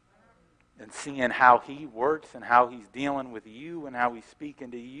 And seeing how he works and how he's dealing with you and how he's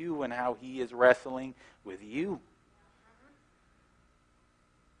speaking to you and how he is wrestling with you.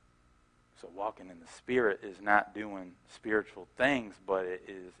 So walking in the Spirit is not doing spiritual things, but it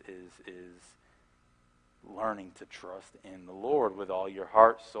is learning to trust in the Lord with all your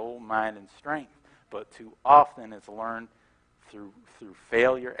heart, soul, mind, and strength. But too often it's learned through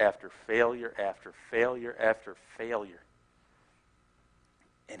failure after failure after failure after failure.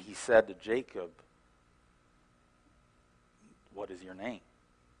 And he said to Jacob, what is your name?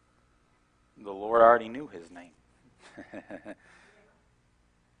 The Lord already knew his name.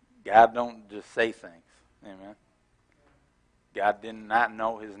 God don't just say things. Amen. God did not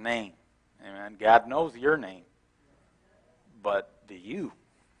know his name. Amen. God knows your name. But do you?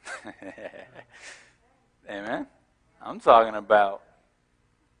 Amen. I'm talking about,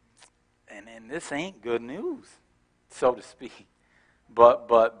 and this ain't good news, so to speak.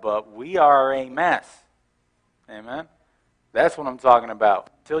 But we are a mess. Amen. That's what I'm talking about.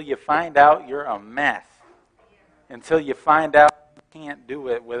 Until you find out you're a mess. Until you find out you can't do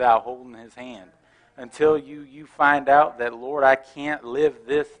it without holding his hand. Until you find out that, Lord, I can't live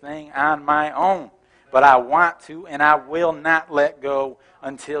this thing on my own. But I want to, and I will not let go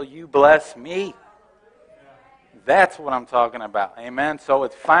until you bless me. That's what I'm talking about. Amen. So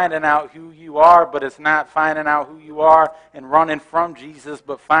it's finding out who you are, but it's not finding out who you are and running from Jesus,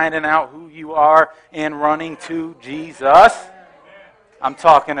 but finding out who you are and running to Jesus. I'm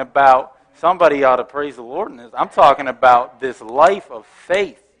talking about, somebody ought to praise the Lord in this. I'm talking about this life of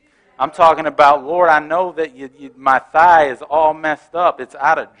faith. I'm talking about, Lord, I know that my thigh is all messed up. It's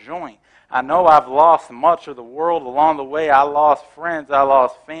out of joint. I know I've lost much of the world along the way. I lost friends. I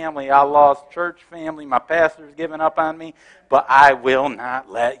lost family. I lost church family. My pastor's given up on me. But I will not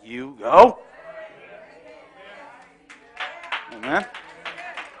let you go. Amen.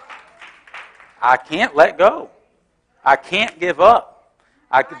 I can't let go. I can't give up.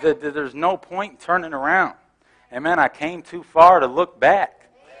 There's no point in turning around. Amen. I came too far to look back.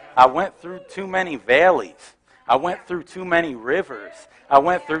 I went through too many valleys. I went through too many rivers. I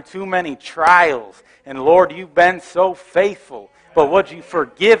went through too many trials. And Lord, you've been so faithful. But would you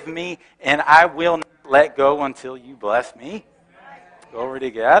forgive me, and I will not let go until you bless me? Glory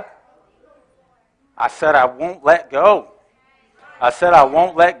to God. I said I won't let go. I said I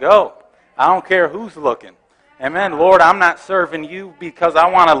won't let go. I don't care who's looking. Amen. Lord, I'm not serving you because I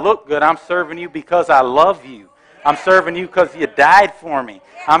want to look good. I'm serving you because I love you. I'm serving you because you died for me.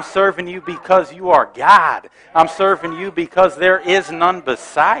 I'm serving you because you are God. I'm serving you because there is none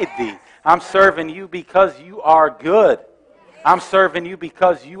beside thee. I'm serving you because you are good. I'm serving you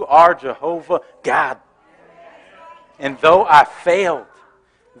because you are Jehovah God. And though I failed,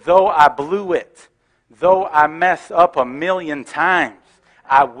 though I blew it, though I messed up 1,000,000 times,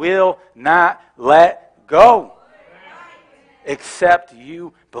 I will not let go except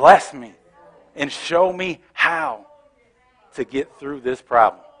you bless me and show me how to get through this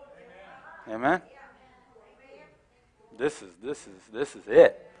problem. Amen. This is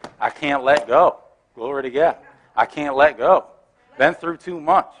it. I can't let go. Glory to God. I can't let go. Been through too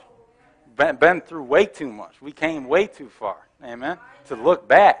much. Been through way too much. We came way too far. Amen. To look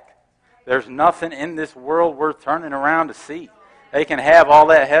back. There's nothing in this world worth turning around to see. They can have all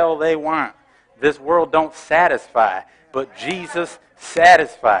that hell they want. This world don't satisfy, but Jesus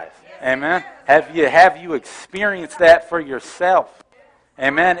satisfies. Amen. Have you experienced that for yourself?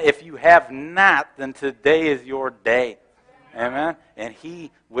 Amen. If you have not, then today is your day. Amen. And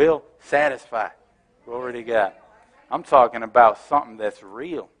he will satisfy. Glory to God. I'm talking about something that's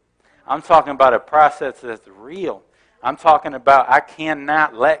real. I'm talking about a process that's real. I'm talking about I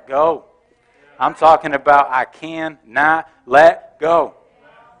cannot let go. I'm talking about I cannot let go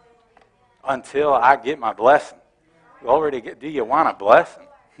until I get my blessing. Glory to God. Do you want a blessing?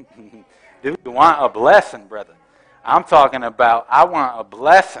 Do you want a blessing, brother? I'm talking about I want a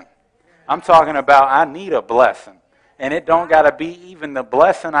blessing. I'm talking about I need a blessing. And it don't got to be even the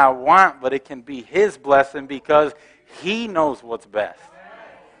blessing I want, but it can be his blessing because he knows what's best.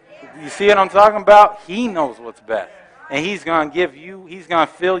 You see what I'm talking about? He knows what's best. And he's going to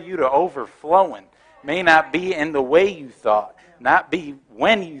fill you to overflowing. May not be in the way you thought, not be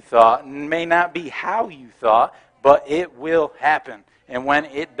when you thought, and may not be how you thought, but it will happen. And when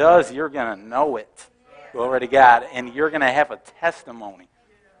it does, you're going to know it. Glory to God. And you're going to have a testimony.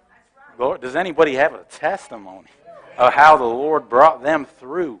 Does anybody have a testimony of how the Lord brought them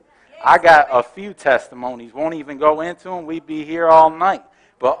through? I got a few testimonies. Won't even go into them. We'd be here all night.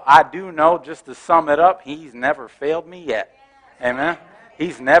 But I do know, just to sum it up, he's never failed me yet. Amen?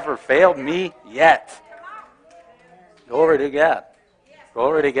 He's never failed me yet. Glory to God.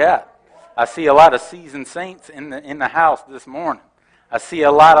 Glory to God. I see a lot of seasoned saints in the house this morning. I see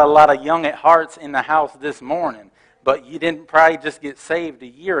a lot of young at hearts in the house this morning. But you didn't probably just get saved a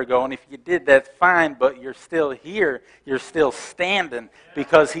year ago. And if you did, that's fine. But you're still here. You're still standing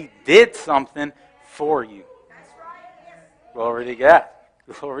because he did something for you. Glory to God.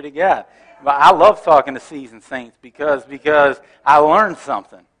 Glory to God. But I love talking to seasoned saints because I learned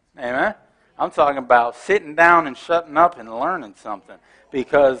something. Amen? I'm talking about sitting down and shutting up and learning something.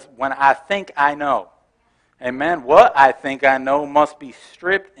 Because when I think I know, amen, what I think I know must be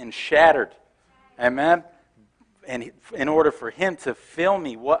stripped and shattered Amen? And in order for him to fill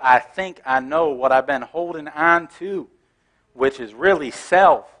me, what I think I know, what I've been holding on to, which is really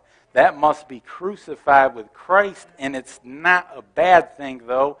self, that must be crucified with Christ. And it's not a bad thing,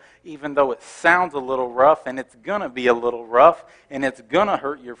 though, even though it sounds a little rough, and it's going to be a little rough, and it's going to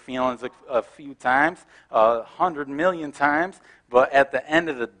hurt your feelings a few times, 100 million times. But at the end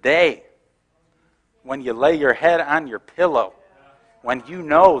of the day, when you lay your head on your pillow, when you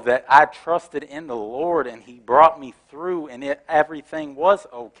know that I trusted in the Lord and he brought me through and everything was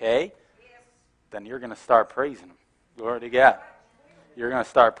okay, then you're going to start praising him. Glory to God. You're going to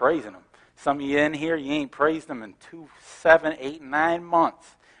start praising him. Some of you in here, you ain't praised him in 2, 7, 8, 9 months,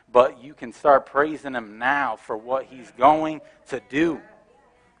 but you can start praising him now for what he's going to do.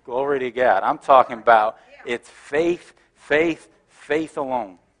 Glory to God. I'm talking about it's faith, faith, faith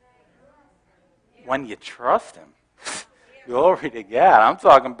alone. When you trust him. Glory to God. I'm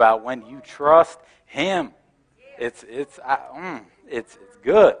talking about when you trust him. It's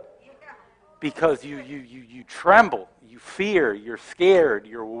good. Because you tremble, you fear, you're scared,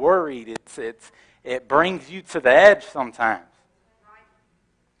 you're worried. It brings you to the edge sometimes.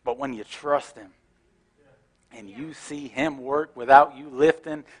 But when you trust him and you see him work without you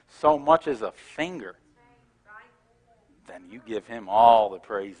lifting so much as a finger, then you give him all the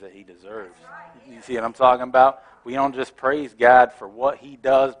praise that he deserves. You see what I'm talking about? We don't just praise God for what he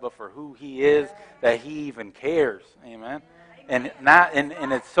does, but for who he is, that he even cares. Amen? And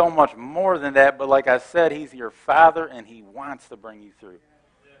it's so much more than that, but like I said, he's your Father, and he wants to bring you through.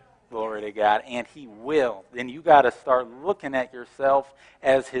 Glory to God. And he will. Then you got to start looking at yourself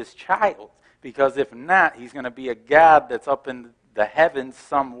as his child, because if not, he's going to be a God that's up in the heavens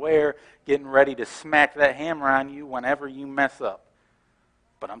somewhere getting ready to smack that hammer on you whenever you mess up.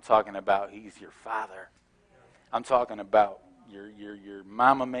 But I'm talking about he's your Father. I'm talking about your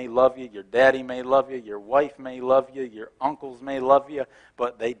mama may love you, your daddy may love you, your wife may love you, your uncles may love you,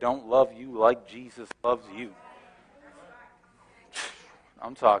 but they don't love you like Jesus loves you.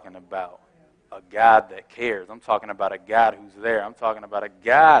 I'm talking about a God that cares. I'm talking about a God who's there. I'm talking about a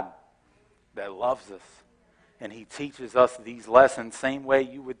God that loves us. And he teaches us these lessons same way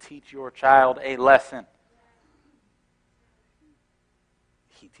you would teach your child a lesson.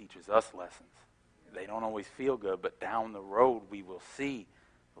 He teaches us lessons. They don't always feel good, but down the road we will see,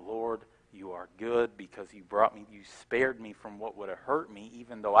 Lord, you are good because you spared me from what would have hurt me,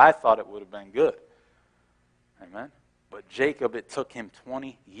 even though I thought it would have been good. Amen? But Jacob, it took him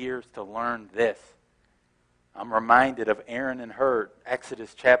 20 years to learn this. I'm reminded of Aaron and Hur,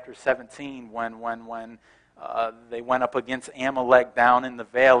 Exodus chapter 17, when they went up against Amalek down in the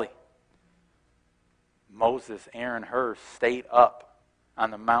valley. Moses, Aaron, Hur stayed up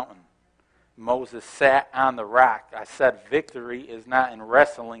on the mountain. Moses sat on the rock. I said victory is not in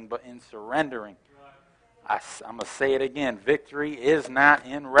wrestling, but in surrendering. I'm going to say it again. Victory is not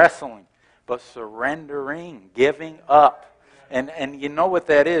in wrestling, but surrendering, giving up. And you know what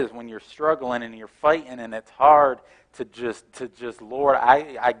that is when you're struggling and you're fighting and it's hard to just Lord,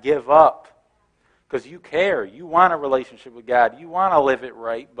 I give up. Because you care. You want a relationship with God. You want to live it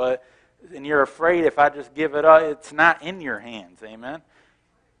right, and you're afraid if I just give it up, it's not in your hands. Amen?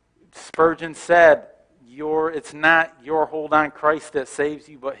 Spurgeon said, it's not your hold on Christ that saves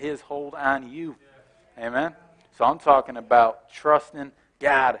you, but his hold on you. Amen? So I'm talking about trusting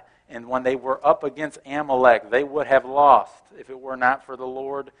God. And when they were up against Amalek, they would have lost if it were not for the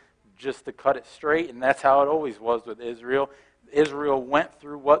Lord just to cut it straight. And that's how it always was with Israel. Israel went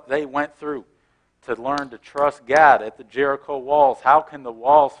through what they went through to learn to trust God at the Jericho walls. How can the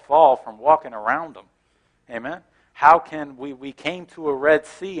walls fall from walking around them? Amen? How can we came to a Red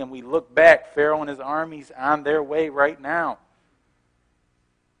Sea and we look back, Pharaoh and his armies on their way right now.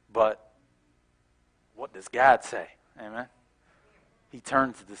 But what does God say? Amen? He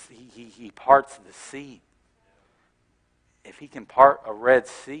turns he parts the sea. If he can part a Red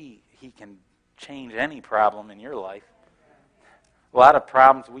Sea, he can change any problem in your life. A lot of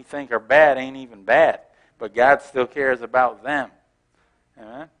problems we think are bad ain't even bad, but God still cares about them.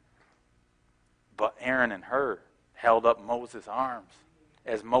 Amen? But Aaron and Hur held up Moses' arms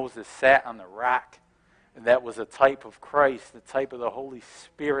as Moses sat on the rock. And that was a type of Christ, the type of the Holy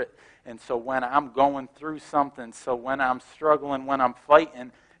Spirit. And so when I'm going through something, so when I'm struggling, when I'm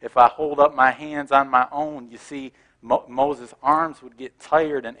fighting, if I hold up my hands on my own, you see, Moses' arms would get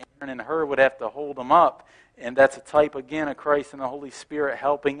tired and Aaron and Hur would have to hold them up. And that's a type, again, of Christ and the Holy Spirit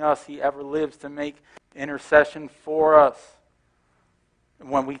helping us. He ever lives to make intercession for us.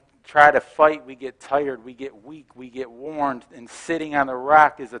 And when we try to fight, we get tired, we get weak, we get worn. And sitting on the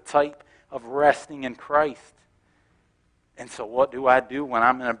rock is a type of resting in Christ. And so what do I do when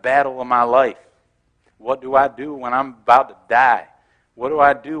I'm in a battle of my life? What do I do when I'm about to die? What do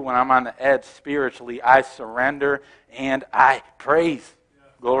I do when I'm on the edge spiritually? I surrender and I praise.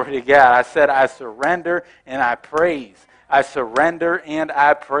 Glory to God. I said I surrender and I praise. I surrender and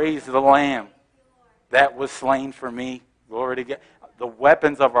I praise the Lamb that was slain for me. Glory to God. The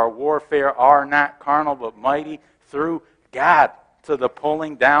weapons of our warfare are not carnal but mighty through God to the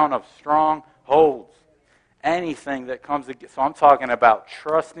pulling down of strongholds. Anything that comes against. So I'm talking about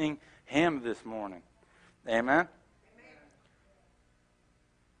trusting Him this morning. Amen?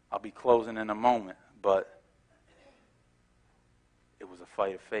 I'll be closing in a moment, but it was a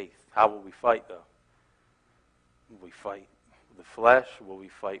fight of faith. How will we fight, though? Will we fight with the flesh? Will we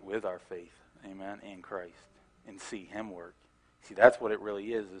fight with our faith? Amen? In Christ. And see Him work. See, that's what it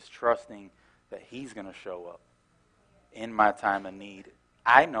really is trusting that He's going to show up in my time of need.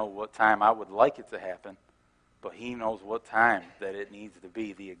 I know what time I would like it to happen, but He knows what time that it needs to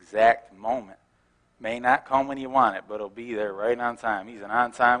be, the exact moment. May not come when you want it, but it'll be there right on time. He's an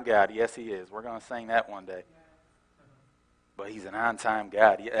on-time God. Yes, He is. We're going to sing that one day. But He's an on-time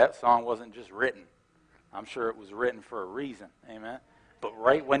God. That song wasn't just written. I'm sure it was written for a reason. Amen. But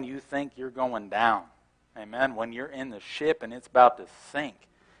right when you think you're going down, amen, when you're in the ship and it's about to sink,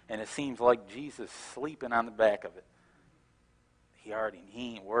 and it seems like Jesus sleeping on the back of it, He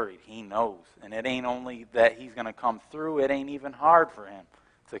ain't worried. He knows. And it ain't only that He's going to come through, it ain't even hard for Him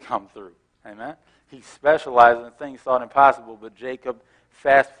to come through. Amen? He specializes in things thought impossible, but Jacob,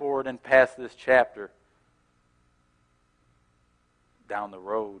 fast forward and past this chapter, down the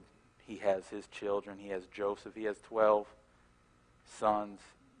road, he has his children. He has Joseph. He has 12 sons.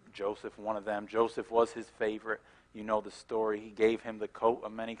 Joseph, one of them. Joseph was his favorite. You know the story. He gave him the coat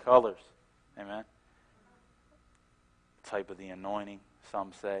of many colors. Amen? Type of the anointing,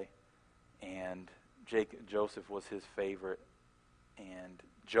 some say. And Joseph was his favorite. And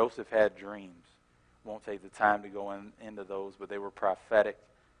Joseph had dreams. Won't take the time to go into those, but they were prophetic.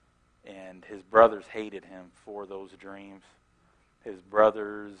 And his brothers hated him for those dreams. His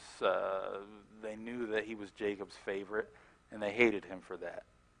brothers, they knew that he was Jacob's favorite, and they hated him for that.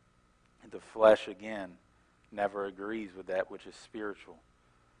 The flesh, again, never agrees with that which is spiritual.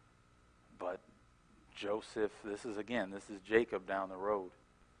 But Joseph, this is Jacob down the road.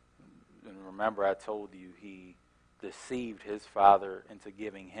 And remember, I told you he deceived his father into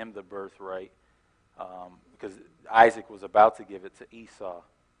giving him the birthright because Isaac was about to give it to Esau.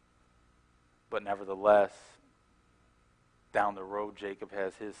 But nevertheless, down the road, Jacob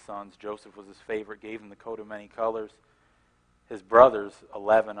has his sons. Joseph was his favorite, gave him the coat of many colors. His brothers,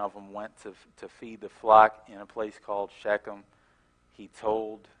 11 of them, went to feed the flock in a place called Shechem. He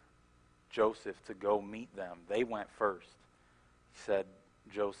told Joseph to go meet them. They went first. He said,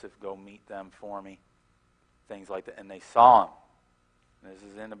 Joseph, go meet them for me. Things like that. And they saw him. And this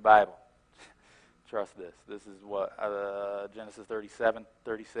is in the Bible. Trust this. This is what? Genesis 37,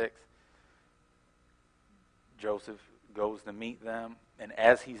 36. Joseph goes to meet them. And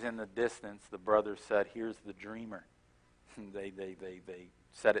as he's in the distance, the brothers said, here's the dreamer. They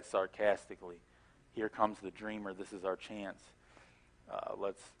said it sarcastically. Here comes the dreamer. This is our chance.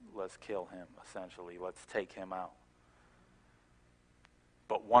 Let's kill him, essentially. Let's take him out.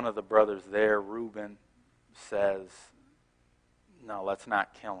 But one of the brothers there, Reuben, says, no, let's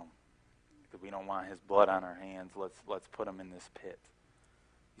not kill him. Because we don't want his blood on our hands. Let's put him in this pit.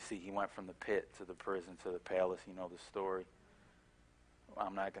 You see, he went from the pit to the prison to the palace. You know the story.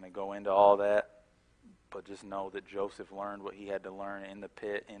 I'm not going to go into all that. But just know that Joseph learned what he had to learn in the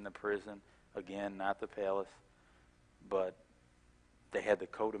pit, in the prison. Again, not the palace. But they had the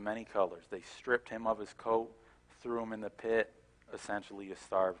coat of many colors. They stripped him of his coat, threw him in the pit, essentially to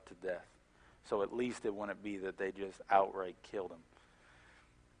starve to death. So at least it wouldn't be that they just outright killed him.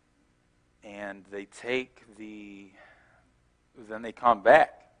 And they then they come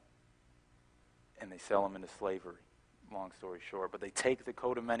back and they sell him into slavery. Long story short. But they take the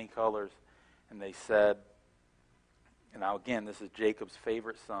coat of many colors and they said, and now again, this is Jacob's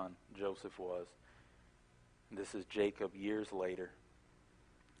favorite son, Joseph was. And this is Jacob years later.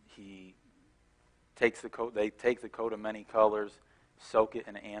 He takes the coat, they take the coat of many colors, soak it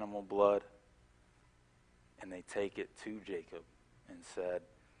in animal blood, and they take it to Jacob and said,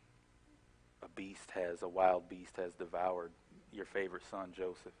 a wild beast has devoured your favorite son,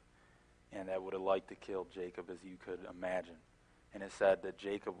 Joseph. And that would have liked to kill Jacob, as you could imagine. And it said that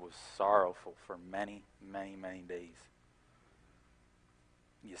Jacob was sorrowful for many, many, many days.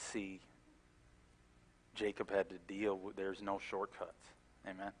 You see, Jacob had to deal with, there's no shortcuts.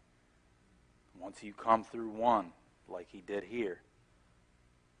 Amen? Once you come through one, like he did here,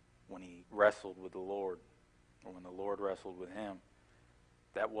 when he wrestled with the Lord, or when the Lord wrestled with him,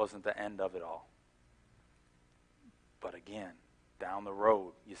 that wasn't the end of it all. But again, down the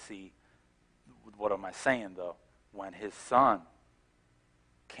road, you see, what am I saying though? When his son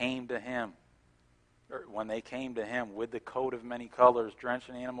came to him, or when they came to him with the coat of many colors, drenched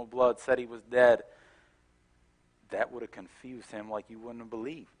in animal blood, said he was dead, that would have confused him like you wouldn't have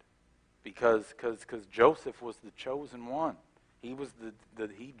believed. Because Joseph was the chosen one. He was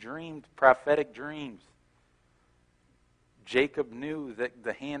he dreamed prophetic dreams. Jacob knew that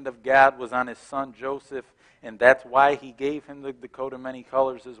the hand of God was on his son Joseph, and that's why he gave him the coat of many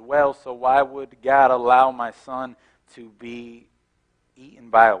colors as well. So why would God allow my son to be eaten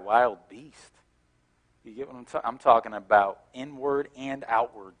by a wild beast? You get what I'm talking about? Inward and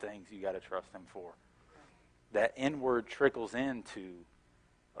outward things you got to trust him for. That inward trickles into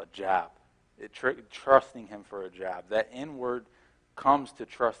a job. Trusting him for a job. That inward comes to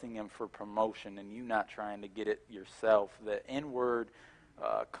trusting him for promotion and you not trying to get it yourself. The inward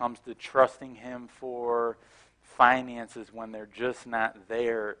comes to trusting him for finances when they're just not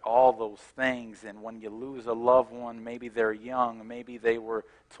there, all those things. And when you lose a loved one, maybe they're young, maybe they were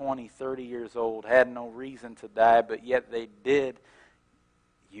 20, 30 years old, had no reason to die, but yet they did,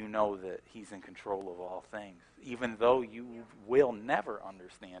 you know that he's in control of all things, even though you will never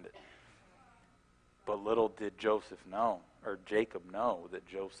understand it. But little did Joseph know, or Jacob know, that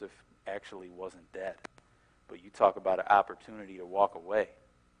Joseph actually wasn't dead. But you talk about an opportunity to walk away.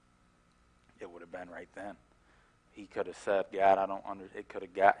 It would have been right then. He could have said, God, it could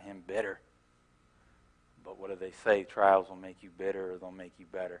have got him bitter. But what do they say? Trials will make you bitter or they'll make you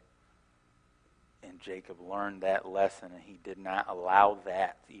better. And Jacob learned that lesson, and he did not allow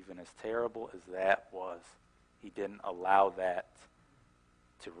that, even as terrible as that was, he didn't allow that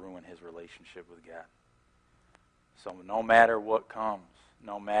to ruin his relationship with God. So no matter what comes,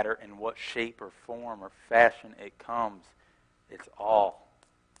 no matter in what shape or form or fashion it comes, it's all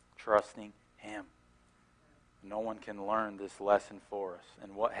trusting him. No one can learn this lesson for us.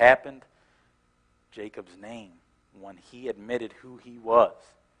 And what happened? Jacob's name, when he admitted who he was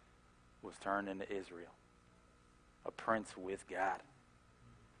turned into Israel, a prince with God.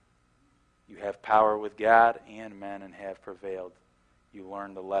 You have power with God and men and have prevailed. You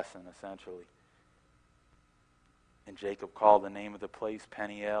learned the lesson, essentially. And Jacob called the name of the place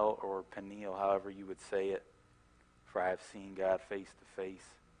Peniel, or Peniel, however you would say it. For I have seen God face to face.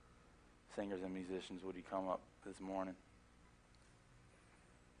 Singers and musicians, would you come up this morning?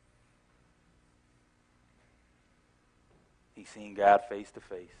 He's seen God face to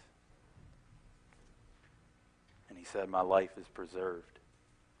face. And he said, my life is preserved.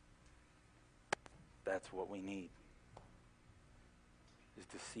 That's what we need. Is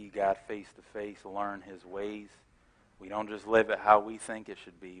to see God face to face, learn his ways. We don't just live it how we think it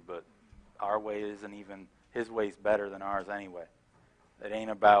should be, but our way isn't even, his way's better than ours anyway. It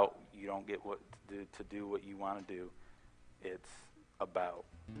ain't about you don't get what to do what you want to do. It's about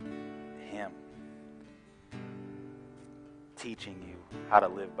him teaching you how to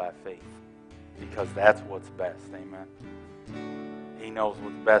live by faith, because that's what's best. Amen. He knows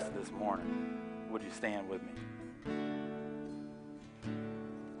what's best this morning. Would you stand with me?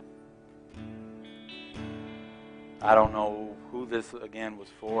 I don't know who this again was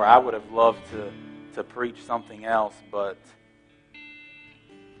for. I would have loved to preach something else, but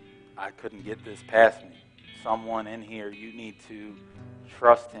I couldn't get this past me. Someone in here, you need to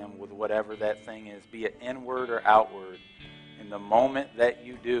trust him with whatever that thing is, be it inward or outward. In the moment that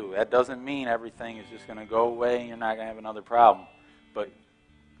you do, that doesn't mean everything is just going to go away and you're not going to have another problem. But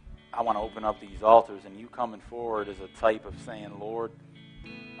I want to open up these altars, and you coming forward is a type of saying, Lord,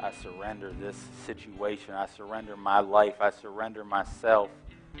 I surrender this situation. I surrender my life. I surrender myself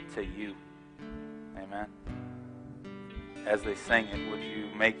to you. Amen. As they sing it, would you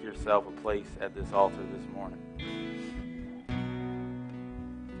make yourself a place at this altar this morning?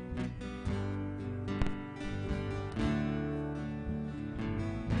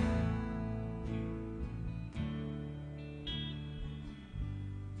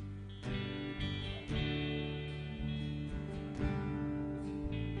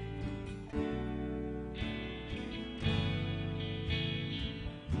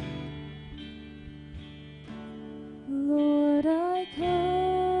 Lord, I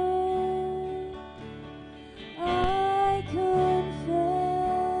come, I confess,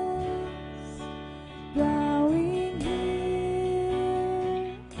 bowing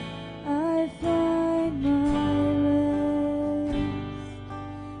here, I find my rest.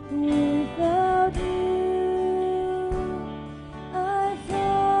 Without you, I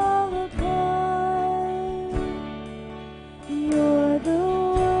fall apart. You're the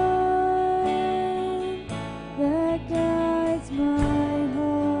one that guides my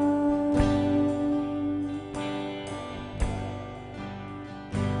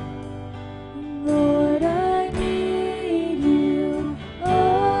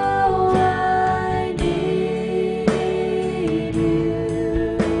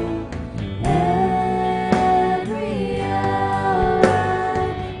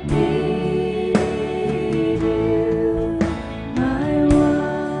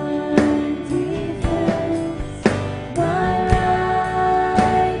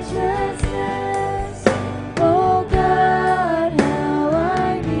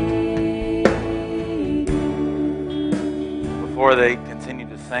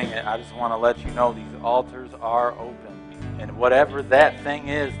continue to sing it, I just want to let you know these altars are open. And whatever that thing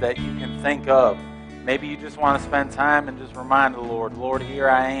is that you can think of, maybe you just want to spend time and just remind the Lord, Lord, here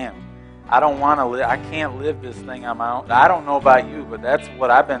I am. I don't want to live. I can't live this thing on my own. I don't know about you, but that's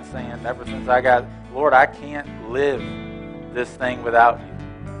what I've been saying ever since I got, Lord, I can't live this thing without you.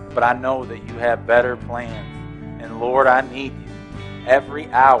 But I know that you have better plans. And Lord, I need you every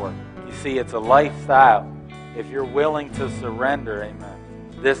hour. You see, it's a lifestyle. If you're willing to surrender, amen,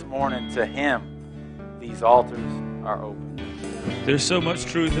 this morning to Him, these altars are open. There's so much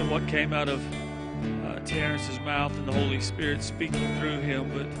truth in what came out of Terrence's mouth and the Holy Spirit speaking through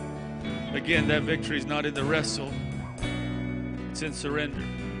him. But again, that victory is not in the wrestle. It's in surrender.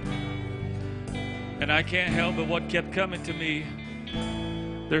 And I can't help but what kept coming to me,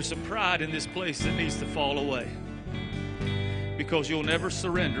 there's some pride in this place that needs to fall away. Because you'll never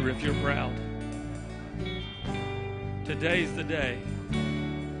surrender if you're proud. Today's the day.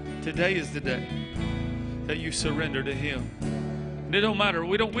 Today is the day that you surrender to Him. And it don't matter.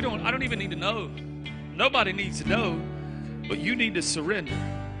 I don't even need to know. Nobody needs to know. But you need to surrender.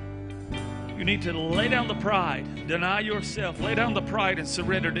 You need to lay down the pride. Deny yourself. Lay down the pride and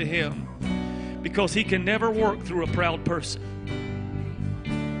surrender to Him. Because He can never work through a proud person.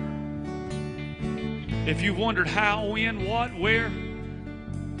 If you've wondered how, when, what, where,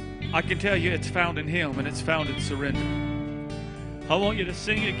 I can tell you it's found in Him, and it's found in surrender. I want you to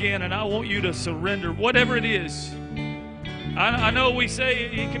sing again, and I want you to surrender, whatever it is. I know we say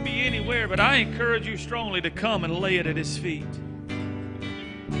it can be anywhere, but I encourage you strongly to come and lay it at His feet.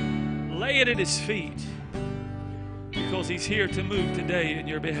 Lay it at His feet, because He's here to move today in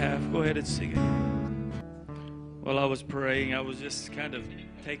your behalf. Go ahead and sing it. While I was praying, I was just kind of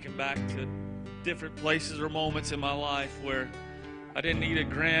taken back to different places or moments in my life where I didn't need a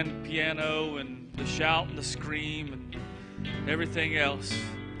grand piano and the shout and the scream and everything else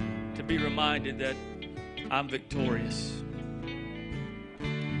to be reminded that I'm victorious.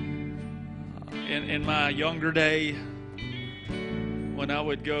 In my younger day, when I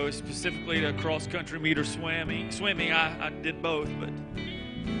would go specifically to cross-country meet or swimming, I did both, but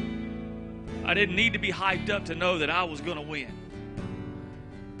I didn't need to be hyped up to know that I was going to win.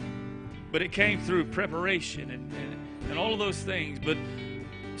 But it came through preparation and all of those things. But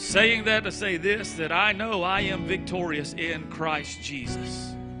saying that to say this, that I know I am victorious in Christ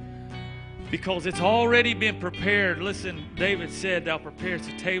Jesus. Because it's already been prepared. Listen, David said, Thou preparest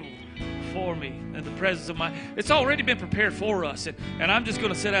a table for me in the presence of my... It's already been prepared for us. And I'm just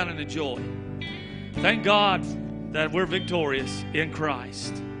going to sit down and enjoy. Thank God that we're victorious in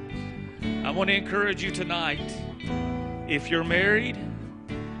Christ. I want to encourage you tonight, if you're married,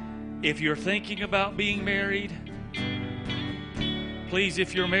 if you're thinking about being married, please,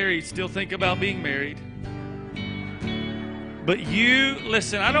 if you're married, still think about being married. But you,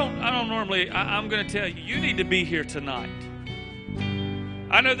 listen, I'm going to tell you, you need to be here tonight.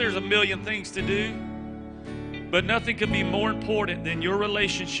 I know there's a million things to do, but nothing can be more important than your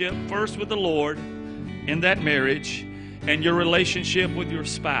relationship first with the Lord in that marriage and your relationship with your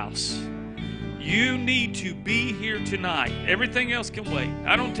spouse. You need to be here tonight. Everything else can wait.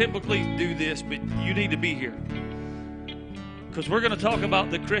 I don't typically do this, but you need to be here. Because we're going to talk about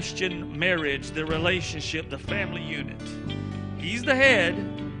the Christian marriage, the relationship, the family unit. He's the head.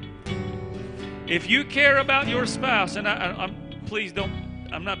 If you care about your spouse, and please don't,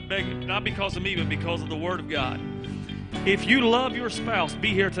 I'm not begging, not because of me, but because of the Word of God. If you love your spouse, be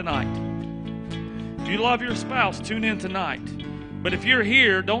here tonight. If you love your spouse, tune in tonight. But if you're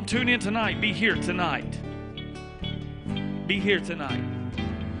here, don't tune in tonight. Be here tonight. Be here tonight.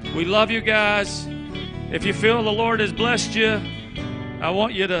 We love you guys. If you feel the Lord has blessed you, I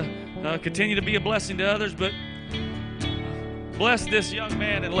want you to continue to be a blessing to others, but bless this young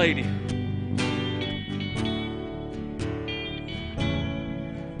man and lady.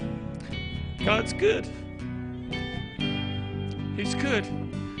 God's good. He's good.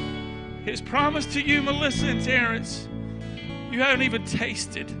 His promise to you, Melissa and Terrence, you haven't even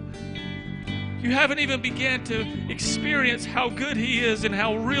tasted. You haven't even began to experience how good He is and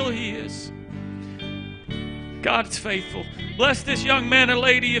how real He is. God's faithful. Bless this young man and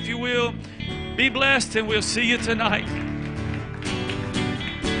lady, if you will. Be blessed, and we'll see you tonight.